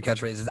 sportscaster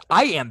catchphrases.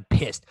 I am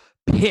pissed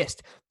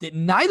that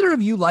neither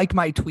of you liked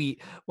my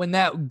tweet when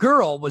that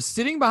girl was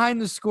sitting behind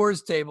the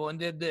scores table and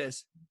did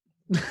this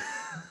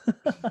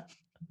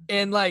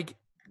and like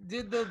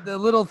did the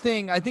little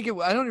thing. I don't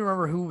even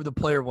remember who the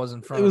player was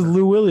in front. It was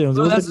Lou Williams.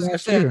 Oh, that's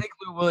last year. I think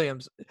Lou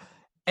Williams.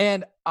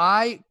 And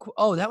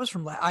that was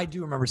from. I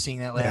do remember seeing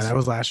that last year. Yeah, that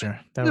was last year.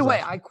 Either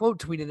way, I quote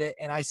tweeted it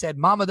and I said,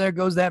 "Mama, there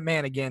goes that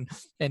man again,"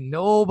 and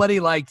nobody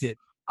liked it.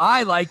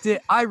 I liked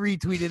it. I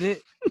retweeted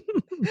it.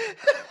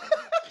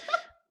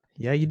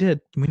 Yeah, you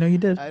did. We know you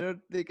did. I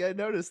don't think I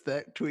noticed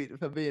that tweet.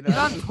 If I'm being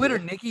honest. He's on Twitter,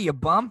 Nikki, you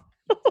bum.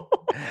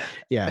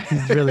 Yeah,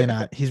 he's really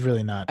not. He's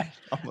really not. I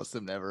almost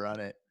am never on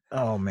it.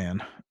 Oh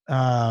man.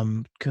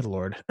 Good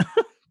Lord.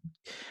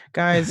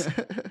 Guys,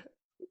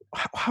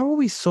 how are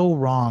we so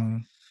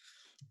wrong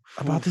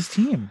about this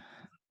team?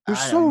 We're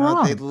so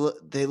wrong.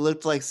 They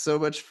looked like so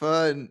much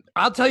fun.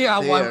 I'll tell you why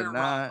we were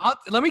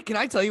wrong. Can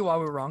I tell you why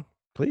we were wrong?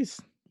 Please.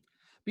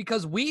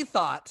 Because we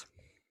thought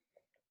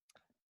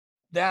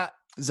that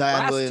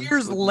last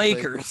year's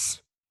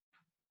Lakers,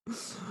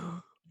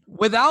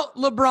 without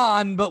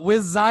LeBron but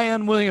with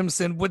Zion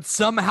Williamson, would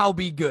somehow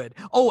be good.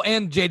 Oh,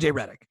 and JJ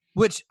Redick.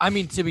 Which, I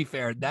mean, to be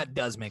fair, that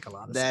does make a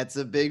lot of sense. That's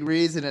a big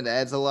reason. It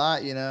adds a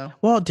lot,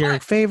 Well,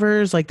 Derek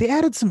Favors, they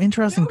added some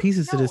interesting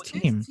pieces to this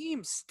team. This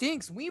team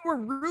stinks. We were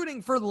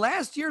rooting for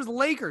last year's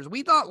Lakers.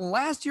 We thought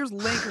last year's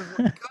Lakers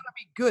were going to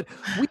be good.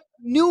 We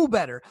knew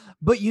better.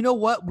 But you know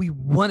what? We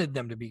wanted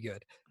them to be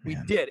good. We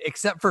did,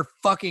 except for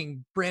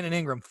fucking Brandon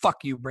Ingram.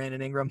 Fuck you,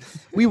 Brandon Ingram.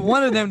 We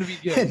wanted them to be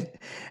good.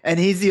 And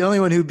he's the only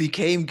one who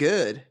became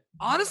good.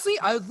 Honestly,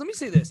 let me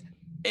say this.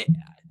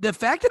 The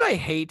fact that I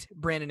hate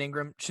Brandon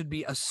Ingram should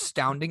be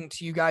astounding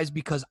to you guys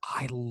because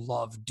I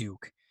love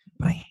Duke,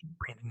 but I hate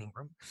Brandon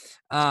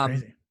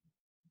Ingram.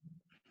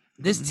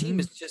 This team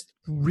is just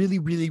really,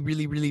 really,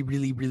 really, really,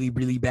 really, really,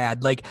 really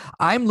bad. Like,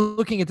 I'm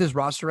looking at this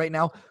roster right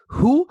now.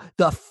 Who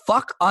the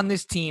fuck on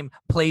this team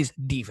plays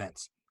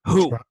defense?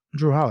 Who?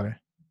 Drew Holiday.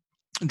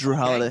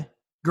 Okay.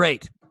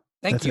 Great.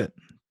 Thank you. It.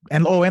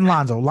 And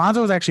Lonzo.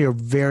 Lonzo is actually a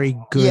very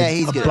good,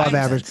 he's above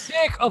average.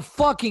 Sick of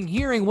fucking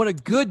hearing what a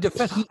good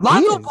defense.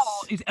 Lonzo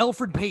Ball is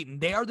Elfrid Payton.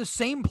 They are the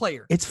same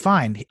player. It's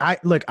fine.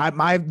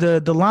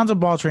 The Lonzo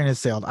Ball train has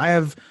sailed. I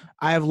have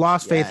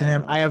lost faith in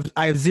him. I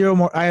have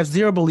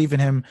zero belief in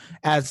him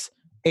as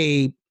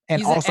an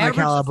all-star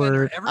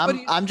caliber.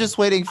 I'm just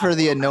waiting for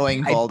the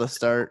annoying ball to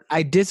start.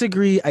 I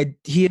disagree.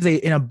 He is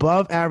an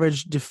above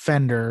average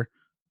defender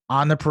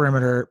on the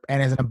perimeter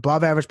and is an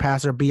above average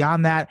passer.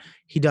 Beyond that,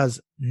 he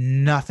does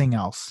nothing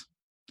else.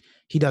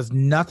 And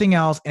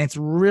it's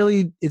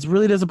really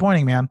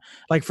disappointing, man.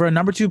 Like, for a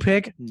number 2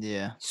 pick,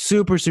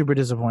 super, super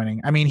disappointing.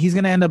 I mean, he's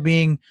going to end up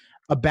being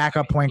a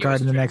backup point guard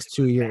in the next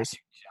 2 years.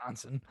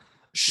 Johnson.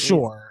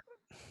 Sure.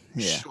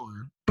 Yeah.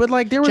 Sure.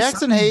 But there was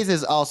Jackson Hayes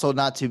is also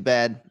not too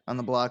bad on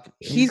the block.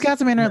 He's got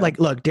some inner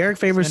look, Derek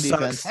Favors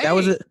sucks.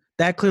 Hey,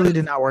 that clearly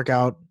did not work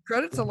out.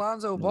 Credit to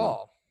Lonzo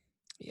Ball.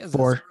 He has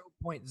 0.0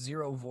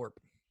 VORP.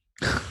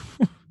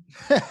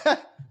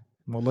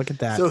 Well, look at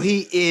that. So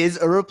he is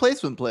a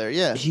replacement player.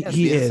 Yeah,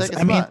 he is.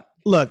 I mean,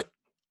 look,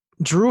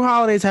 Drew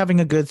Holiday's having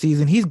a good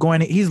season. He's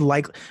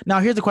like, now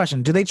here's the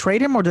question. Do they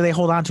trade him or do they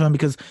hold on to him?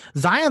 Because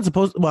Zion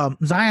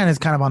is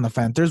kind of on the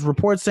fence. There's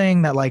reports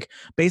saying that, like,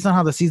 based on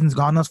how the season's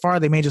gone thus far,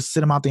 they may just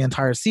sit him out the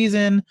entire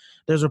season.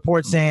 There's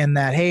reports saying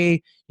that,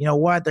 hey, you know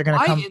what? They're going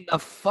to come. Why in the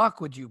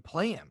fuck would you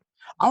play him?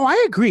 Oh,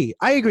 I agree.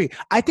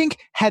 I think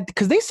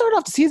because they started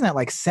off the season at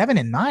like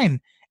 7-9,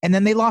 and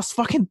then they lost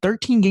fucking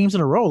 13 games in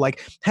a row.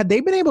 Like, had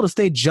they been able to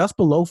stay just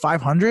below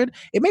 500,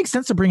 it makes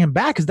sense to bring him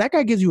back because that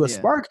guy gives you a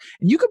spark,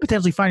 and you could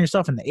potentially find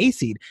yourself in the A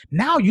seed.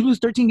 Now you lose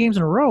 13 games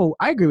in a row.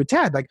 I agree with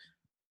Tad. Like,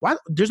 why?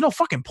 There's no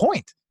fucking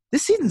point.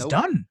 This season's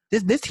done.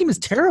 This team is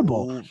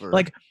terrible.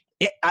 Like,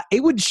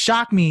 it would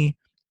shock me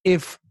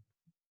if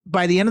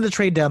by the end of the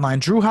trade deadline,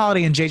 Drew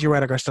Holiday and JJ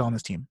Redick are still on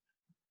this team.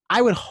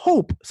 I would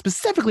hope,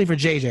 specifically for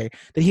JJ,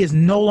 that he is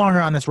no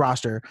longer on this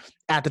roster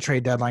at the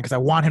trade deadline because I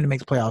want him to make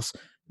the playoffs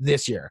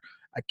this year.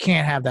 I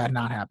can't have that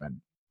not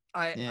happen.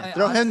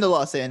 Throw him to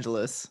Los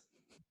Angeles.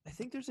 I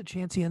think there's a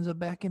chance he ends up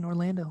back in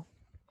Orlando.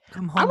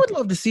 Come home. I would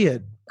love to see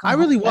it. I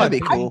really would. That'd be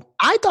cool.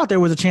 I thought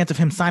there was a chance of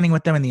him signing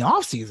with them in the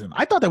offseason.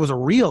 I thought there was a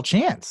real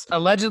chance.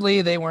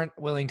 Allegedly, they weren't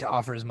willing to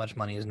offer as much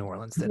money as New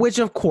Orleans did. Which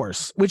is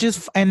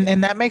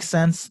and that makes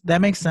sense. That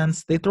makes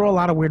sense. They throw a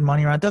lot of weird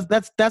money around.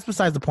 That's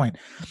besides the point.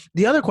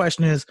 The other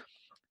question is,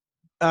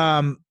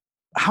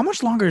 how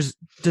much longer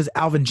does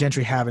Alvin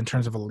Gentry have in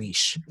terms of a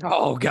leash?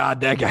 Oh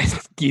God, that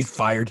he's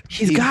fired.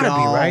 He's got to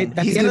be, right?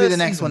 He's going to be the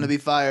next one to be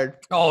fired.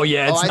 Oh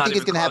yeah. I think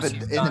it's going to happen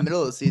in the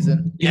middle of the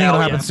season. You think it'll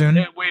happen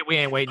soon? We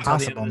ain't waiting until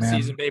the end of the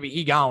season, baby.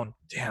 He gone.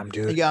 Damn,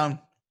 dude. He gone.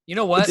 You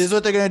know what? This is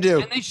what they're going to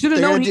do. And they should have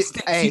known he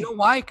stinks. You know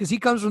why? Because he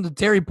comes from the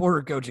Terry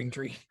Porter coaching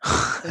tree.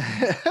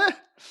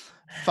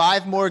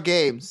 5 more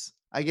games.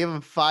 I give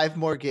him 5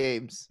 more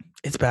games.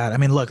 It's bad. I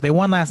mean, look, they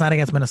won last night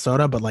against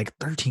Minnesota, but like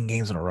 13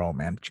 games in a row,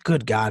 man.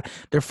 Good God.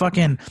 They're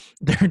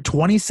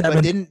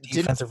 27th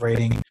defensive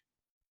rating,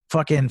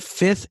 fucking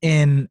 5th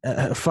in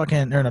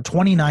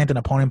 29th in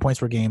opponent points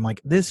per game. Like,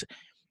 this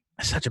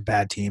is such a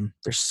bad team.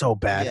 They're so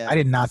bad. Yeah. I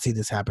did not see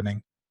this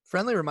happening.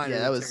 Friendly reminder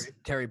that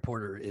Terry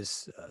Porter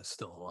is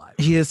still alive.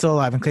 He is still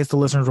alive, in case the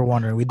listeners were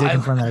wondering. We did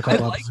confirm that a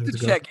couple episodes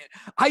ago. Check it.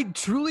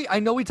 I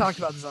know we talked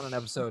about this on an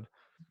episode.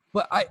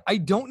 But I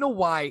don't know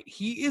why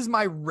he is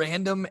my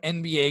random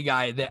NBA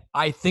guy that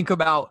I think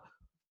about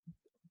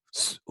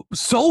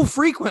so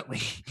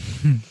frequently.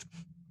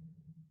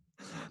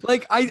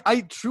 Like,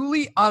 I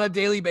truly on a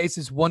daily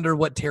basis wonder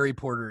what Terry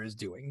Porter is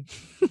doing.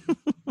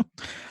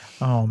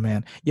 Oh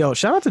man, yo!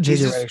 Shout out to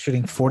JJ Redick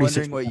shooting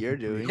 46. Wondering what you're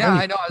doing. Yeah,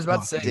 I know. I was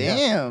about to say.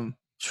 Damn.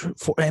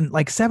 And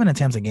like 7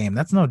 attempts a game.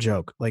 That's no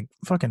joke. Like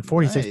fucking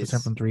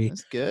 46% from 3.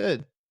 That's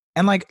good.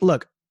 And like,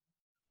 look.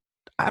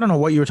 I don't know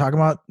what you were talking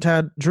about,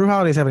 Tad. Drew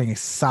Holiday's having a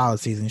solid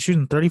season. He's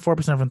shooting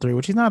 34% from 3,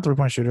 which he's not a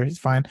 3-point shooter. He's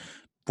fine.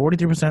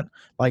 43%,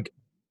 like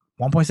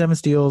 1.7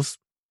 steals,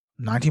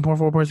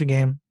 19.4 points per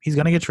game. He's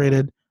gonna get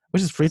traded,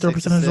 which is free throw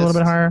percentage a little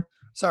bit higher.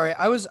 Sorry,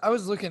 I was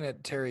looking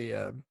at Terry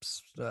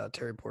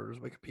Porter's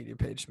Wikipedia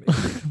page.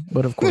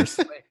 But of course,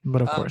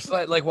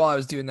 but like while I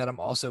was doing that, I'm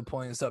also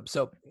pulling this up.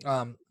 So,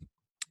 have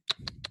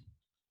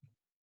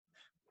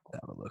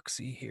a look.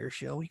 See here,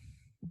 shall we?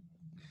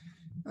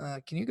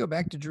 Can you go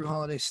back to Drew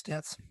Holiday's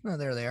stats? Oh,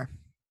 there they are.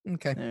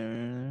 Okay.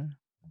 Can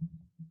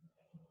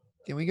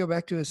we go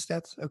back to his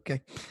stats? Okay.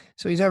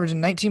 So he's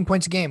averaging 19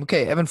 points a game.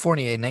 Okay. Evan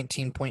Fournier,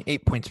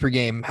 19.8 points per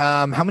game.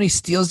 How many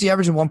steals do you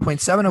average?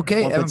 1.7.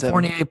 Okay. 1. Evan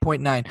Fournier,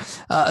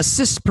 8.9.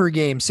 Assists per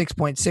game,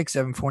 6.6.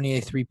 Evan Fournier,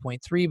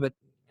 3.3. But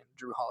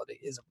Drew Holiday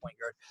is a point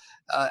guard.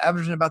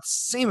 Averaging about the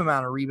same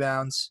amount of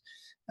rebounds.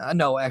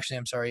 No, actually,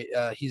 I'm sorry.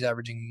 He's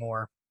averaging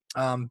more.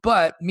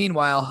 But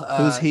meanwhile,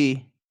 who's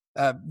he?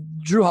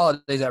 Drew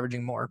Holiday's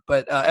averaging more,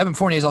 but Evan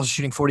Fournier is also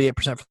shooting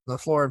 48% from the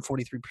floor and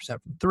 43%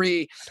 from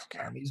 3.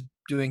 He's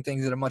doing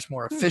things at a much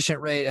more efficient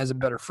rate, has a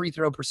better free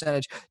throw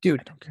percentage.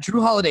 Dude,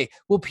 Drew Holiday,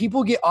 will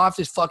people get off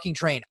this fucking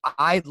train?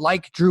 I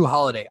like Drew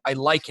Holiday. I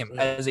like him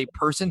as a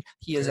person.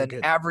 He is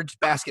an average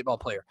basketball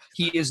player.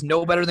 He is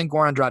no better than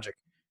Goran Dragic.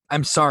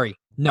 I'm sorry.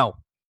 No.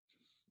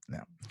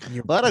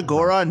 A lot of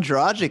Goran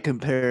Dragic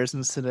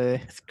comparisons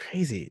today. It's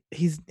crazy.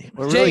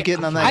 We're really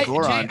getting on that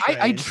Goran train.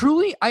 I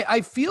truly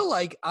feel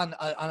like on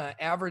an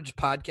average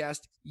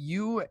podcast,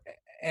 you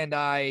and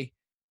I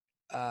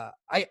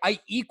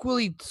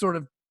equally sort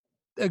of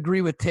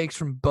agree with takes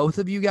from both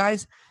of you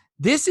guys.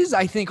 This is,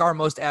 I think, our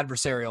most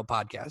adversarial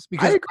podcast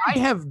because I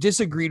have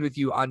disagreed with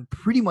you on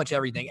pretty much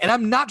everything, and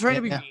I'm not trying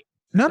to be mean.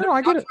 No, I get it. I'm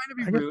not trying to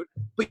be rude,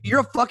 but you're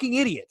a fucking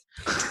idiot.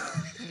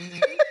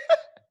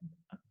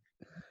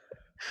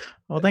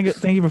 Well, thank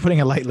you for putting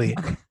it lightly.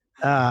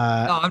 No,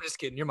 I'm just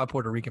kidding. You're my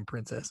Puerto Rican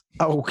princess.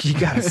 Oh, you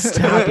gotta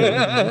stop it.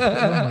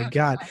 Oh my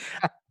God.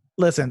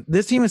 Listen,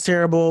 this team is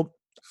terrible.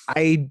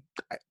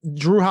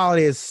 Drew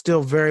Holiday is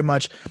still very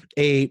much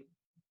a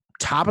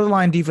top of the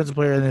line defensive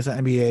player in this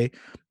NBA.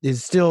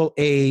 Is still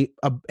a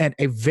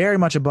very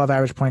much above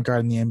average point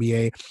guard in the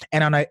NBA,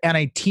 and on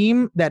a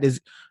team that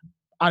is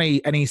on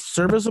a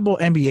serviceable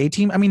NBA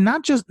team. I mean,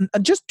 not just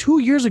 2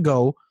 years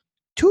ago.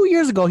 2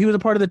 years ago, he was a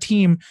part of the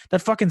team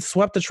that fucking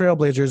swept the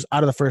Trailblazers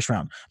out of the first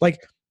round. Like,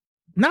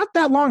 not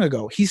that long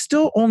ago. He's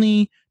still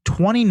only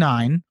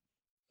 29.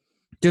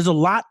 There's a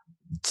lot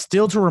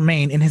still to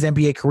remain in his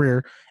NBA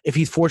career if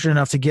he's fortunate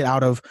enough to get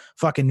out of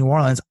fucking New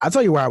Orleans. I'll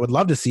tell you where I would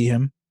love to see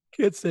him.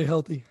 Can't stay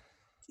healthy.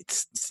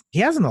 He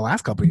has in the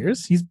last couple of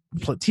years. He's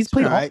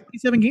played all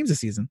 27 games this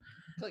season.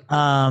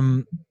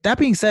 That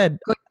being said,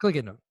 click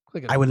into him.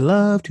 I would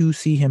love to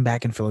see him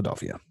back in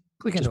Philadelphia.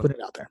 Just put it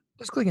out there.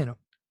 Just click into him.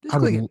 I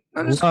would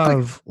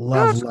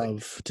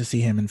love to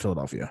see him in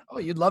Philadelphia. Oh,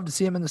 you'd love to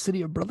see him in the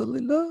city of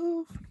brotherly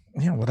love.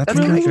 Yeah, well, that's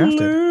where he got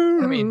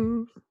drafted. I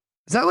mean,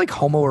 is that like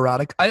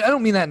homoerotic? I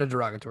don't mean that in a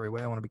derogatory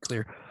way. I want to be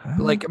clear. But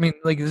like, I mean,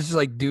 like, this is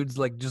like dudes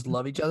like just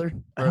love each other.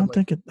 I don't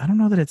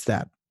know that it's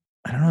that.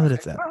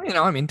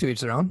 Well, I mean, to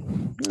each their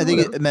own. I think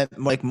it meant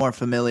like more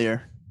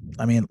familiar.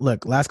 I mean,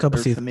 look, last couple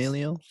seasons,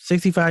 familial.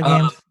 65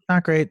 games,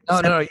 not great.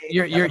 No.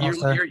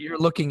 You're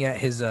looking at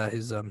his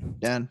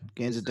down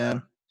games are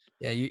down.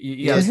 Yeah,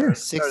 you guys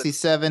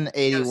 67,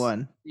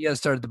 81. You got to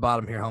start at the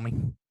bottom here,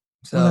 homie.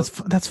 So well,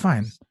 that's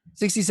fine.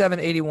 67,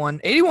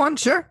 81,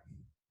 sure.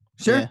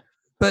 Yeah.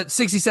 But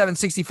 67,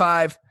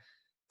 65,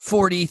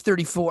 40,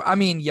 34. I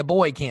mean, your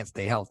boy can't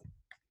stay healthy.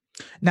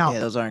 Now,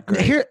 those aren't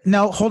great.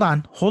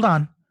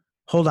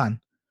 Hold on.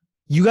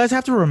 You guys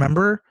have to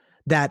remember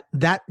that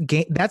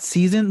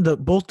season,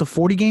 both the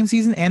 40 game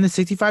season and the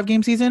 65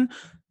 game season,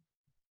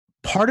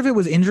 part of it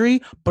was injury,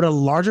 but a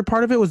larger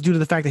part of it was due to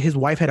the fact that his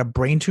wife had a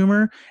brain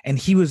tumor and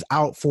he was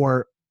out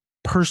for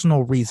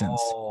personal reasons.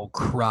 Oh,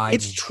 cry!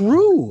 It's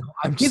true.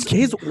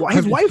 His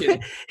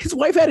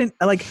wife had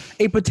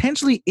a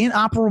potentially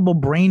inoperable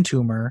brain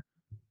tumor.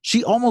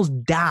 She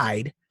almost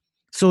died.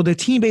 So the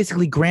team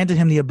basically granted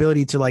him the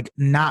ability to like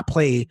not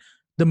play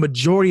the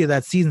majority of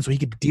that season so he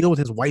could deal with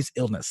his wife's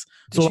illness.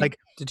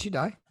 Did she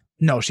die?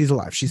 No, she's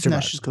alive. She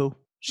survived. No, she's cool.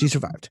 She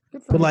survived.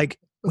 But like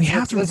we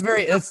have to that's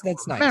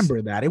nice.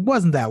 Remember that. It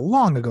wasn't that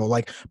long ago.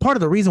 Like part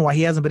of the reason why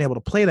he hasn't been able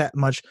to play that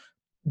much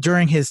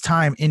during his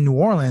time in New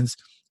Orleans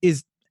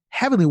is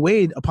heavily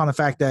weighed upon the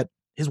fact that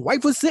his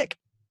wife was sick.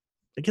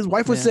 Like his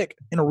wife was sick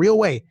in a real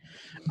way.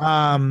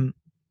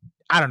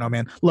 I don't know,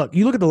 man. Look,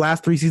 you look at the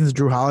last 3 seasons of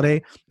Drew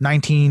Holiday,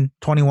 19,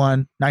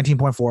 21,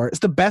 19.4. It's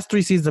the best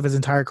 3 seasons of his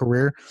entire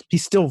career.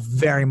 He's still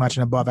very much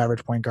an above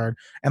average point guard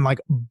and like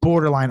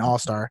borderline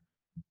all-star.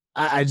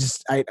 I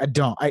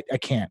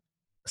can't.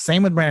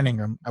 Same with Brandon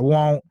Ingram. I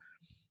won't.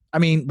 I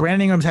mean,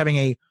 Brandon Ingram's having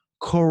a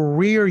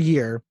career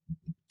year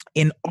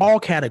in all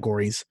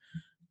categories,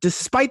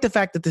 despite the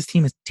fact that this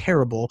team is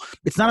terrible.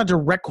 It's not a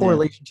direct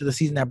correlation to the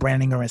season that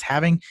Brandon Ingram is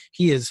having.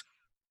 He is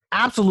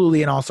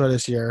absolutely an all-star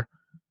this year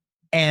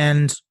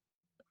and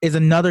is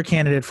another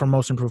candidate for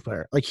most improved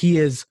player. Like he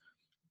is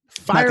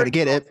not going to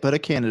get it, but a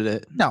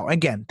candidate. No,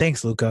 again,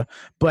 thanks, Luka.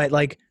 But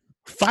like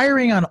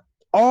firing on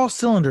all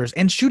cylinders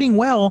and shooting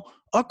well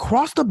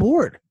across the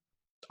board.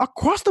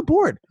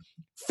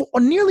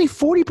 Nearly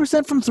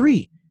 40% from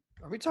 3.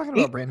 Are we talking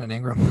about Brandon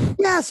Ingram?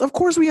 Yes, of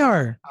course we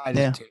are.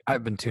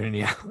 I've been tuning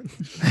you out.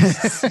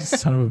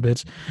 Son of a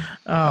bitch.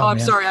 Oh, I'm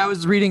sorry. I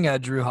was reading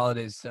Drew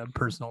Holiday's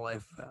personal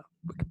life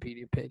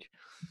Wikipedia page.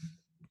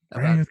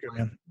 I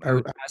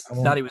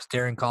thought he was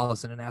Darren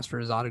Collison and asked for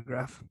his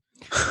autograph.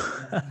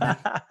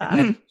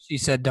 And she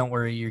said, "Don't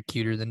worry, you're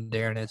cuter than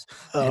Darren is."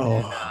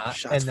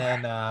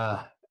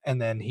 And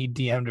then he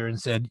DM'd her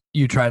and said,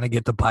 "You trying to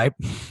get the pipe?"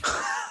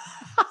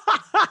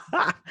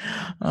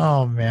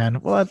 Oh man,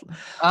 what?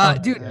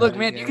 Dude, look,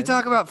 man, you can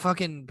talk about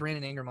fucking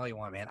Brandon Ingram all you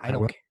want, man. I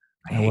don't care.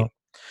 I hate it.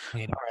 All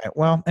right.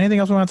 Well, anything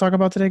else we want to talk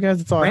about today,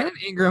 guys? It's all Brandon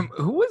Ingram.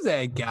 Who was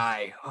that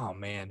guy? Oh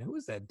man, who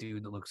was that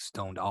dude that looked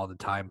stoned all the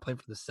time? Played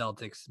for the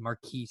Celtics.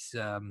 Marquise.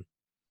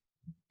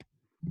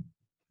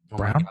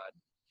 Brown.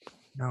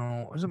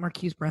 No, was it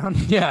Marquise Brown?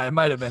 Yeah, it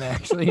might have been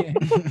actually.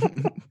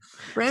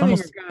 Brandon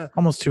Ingram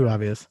almost too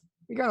obvious.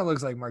 He kind of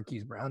looks like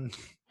Marquise Brown.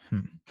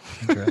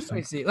 Interesting. Let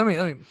me see. Let me.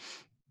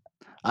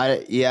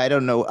 I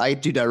don't know. I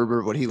do not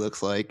remember what he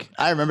looks like.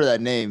 I remember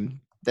that name.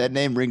 That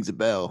name rings a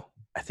bell.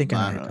 I think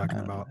I know what you're talking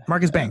about.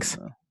 Marcus Banks.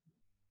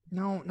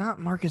 No, not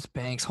Marcus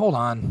Banks. Hold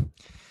on.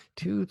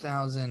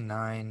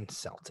 2009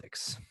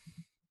 Celtics.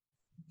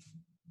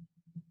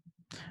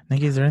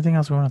 Nikki, is there anything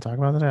else we want to talk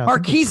about today?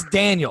 Marquise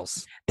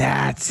Daniels.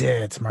 That's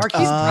it.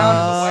 Marquise Brown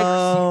is a wide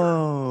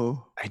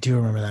receiver. I do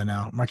remember that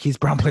now. Marquise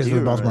Brown plays for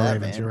the Baltimore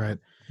Ravens. You're right.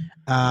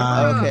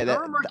 Okay,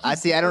 I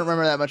see. I don't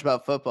remember that much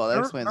about football. That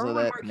explains all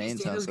that name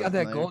sounds. Got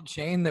that gold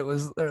chain that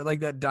was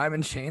like that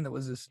diamond chain that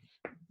was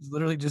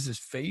literally just his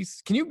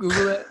face. Can you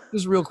Google that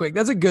just real quick?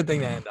 That's a good thing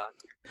to end on.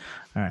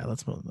 All right,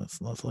 let's look for it.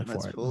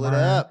 Let's pull it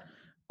up.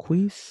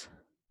 Quiz.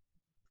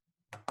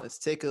 Let's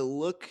take a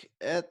look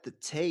at the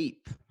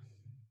tape.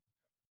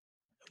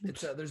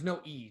 It's there's no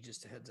E,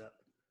 just a heads up.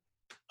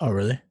 Oh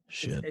really?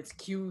 Shit. It's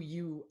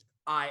QUIS.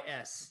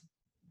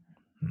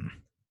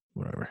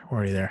 Whatever. We're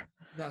already there.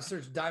 Now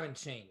search diamond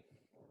chain.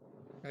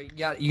 You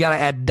gotta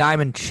add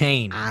diamond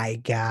chain. I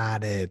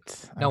got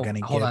it. I'm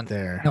gonna get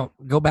there. No,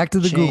 go back to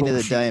the chain Google to the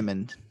machine.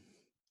 diamond.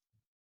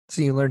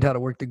 So you learned how to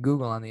work the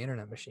Google on the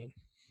internet machine.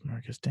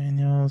 Marcus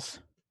Daniels.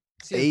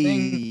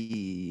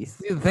 See,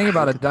 The thing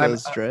about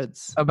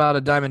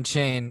a diamond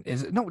chain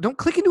is don't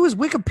click into his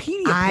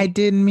Wikipedia. I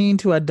didn't mean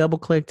to. I double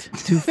clicked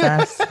too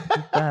fast.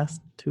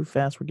 Too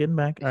fast. We're getting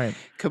back. All right.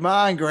 Come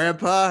on,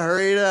 Grandpa,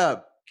 hurry it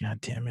up. God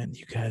damn it,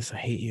 you guys! I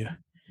hate you.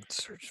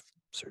 Search.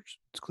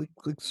 Click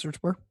the search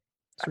bar.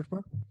 Search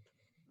bar.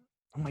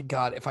 Oh my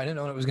God! If I didn't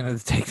know it was going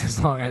to take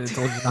this long, I'd have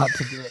told you not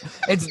to do it.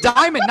 It's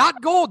diamond,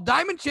 not gold.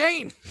 Diamond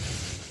chain.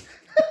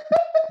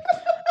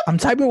 I'm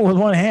typing with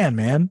one hand,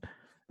 man.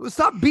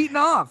 Stop beating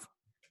off.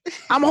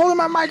 I'm holding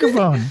my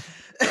microphone.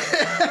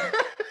 I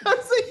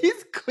was like,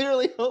 he's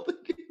clearly holding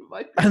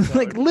my microphone. I'm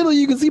like, little,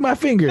 you can see my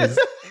fingers.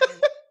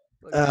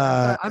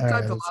 I've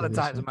typed a lot of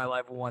times in my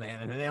life with one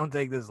hand, and they don't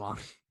take this long.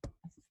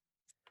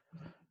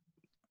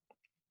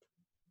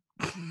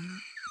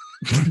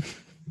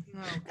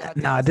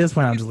 Nah, at this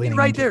point, I'm just leaning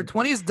right there.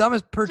 20th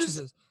dumbest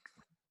purchases.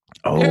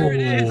 Oh, there it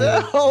is.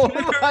 Oh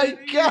my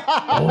God.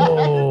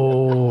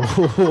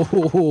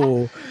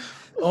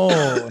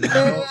 Oh, no.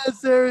 Yes,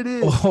 there it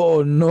is.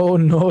 Oh, no.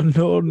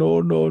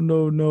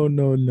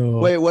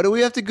 Wait, what do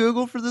we have to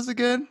Google for this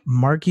again?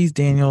 Marquise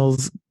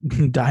Daniels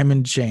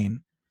diamond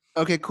chain.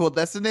 Okay, cool.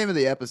 That's the name of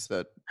the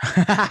episode.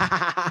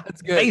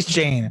 That's good. Face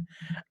chain.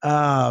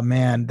 Oh,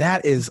 man,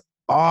 that is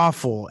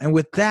awful. And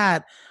with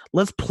that,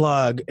 let's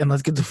plug and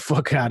let's get the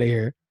fuck out of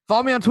here.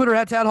 Follow me on Twitter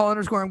at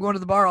 @tadhall_. I'm going to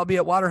the bar. I'll be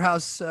at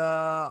Waterhouse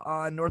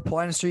on North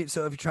Paulina Street.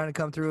 So if you're trying to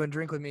come through and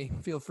drink with me,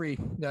 feel free.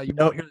 You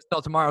won't hear this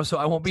till tomorrow, so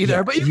I won't be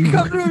there. But you can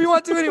come through if you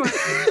want to anyway.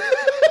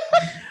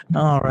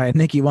 All right,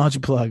 Nikki, why don't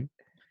you plug?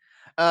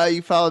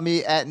 You follow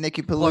me at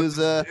Nikki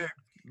Palooza.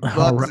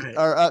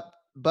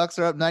 Bucks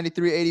are up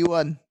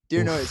 93-81.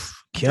 Deer noise.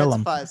 Kill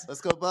them.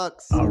 Let's go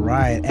Bucks. All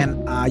right.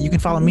 And you can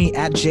follow me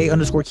at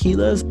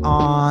J_Keelas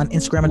on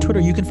Instagram and Twitter.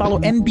 You can follow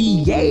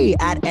NBA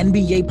at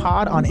NBA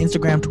Pod on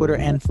Instagram, Twitter,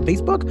 and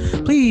Facebook.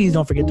 Please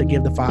don't forget to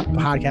give the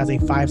podcast a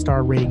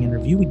 5-star rating and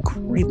review. We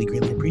greatly,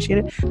 greatly appreciate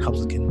it. It helps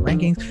us get in the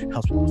rankings. It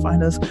helps people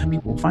find us.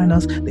 People will find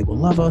us. They will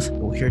love us. They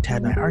will hear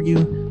Tad and I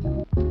argue.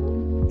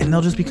 And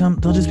they'll just become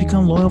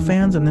loyal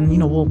fans, and then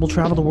we'll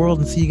travel the world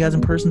and see you guys in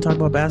person, talk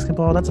about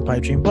basketball. That's a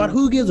pipe dream, but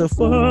who gives a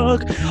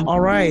fuck? All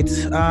right.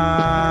 Hey,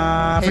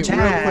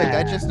 real quick,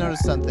 I just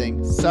noticed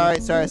something. Sorry.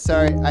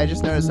 I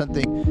just noticed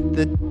something.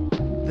 The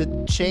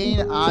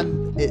chain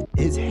on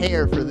his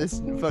hair for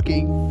this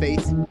fucking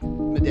face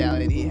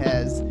medallion he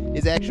has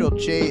is actual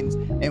chains.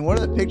 And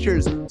one of the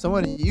pictures,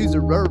 someone used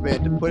a rubber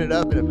band to put it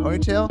up in a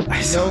ponytail.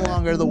 No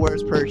longer the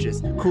worst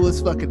purchase.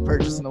 Coolest fucking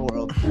purchase in the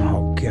world.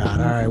 Oh,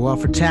 God. All right. Well,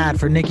 for Tad,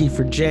 for Nikki,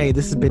 for Jay,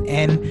 this has been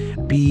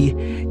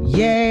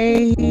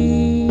NBA.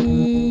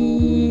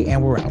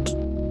 And we're out.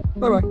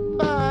 Bye-bye.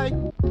 Bye.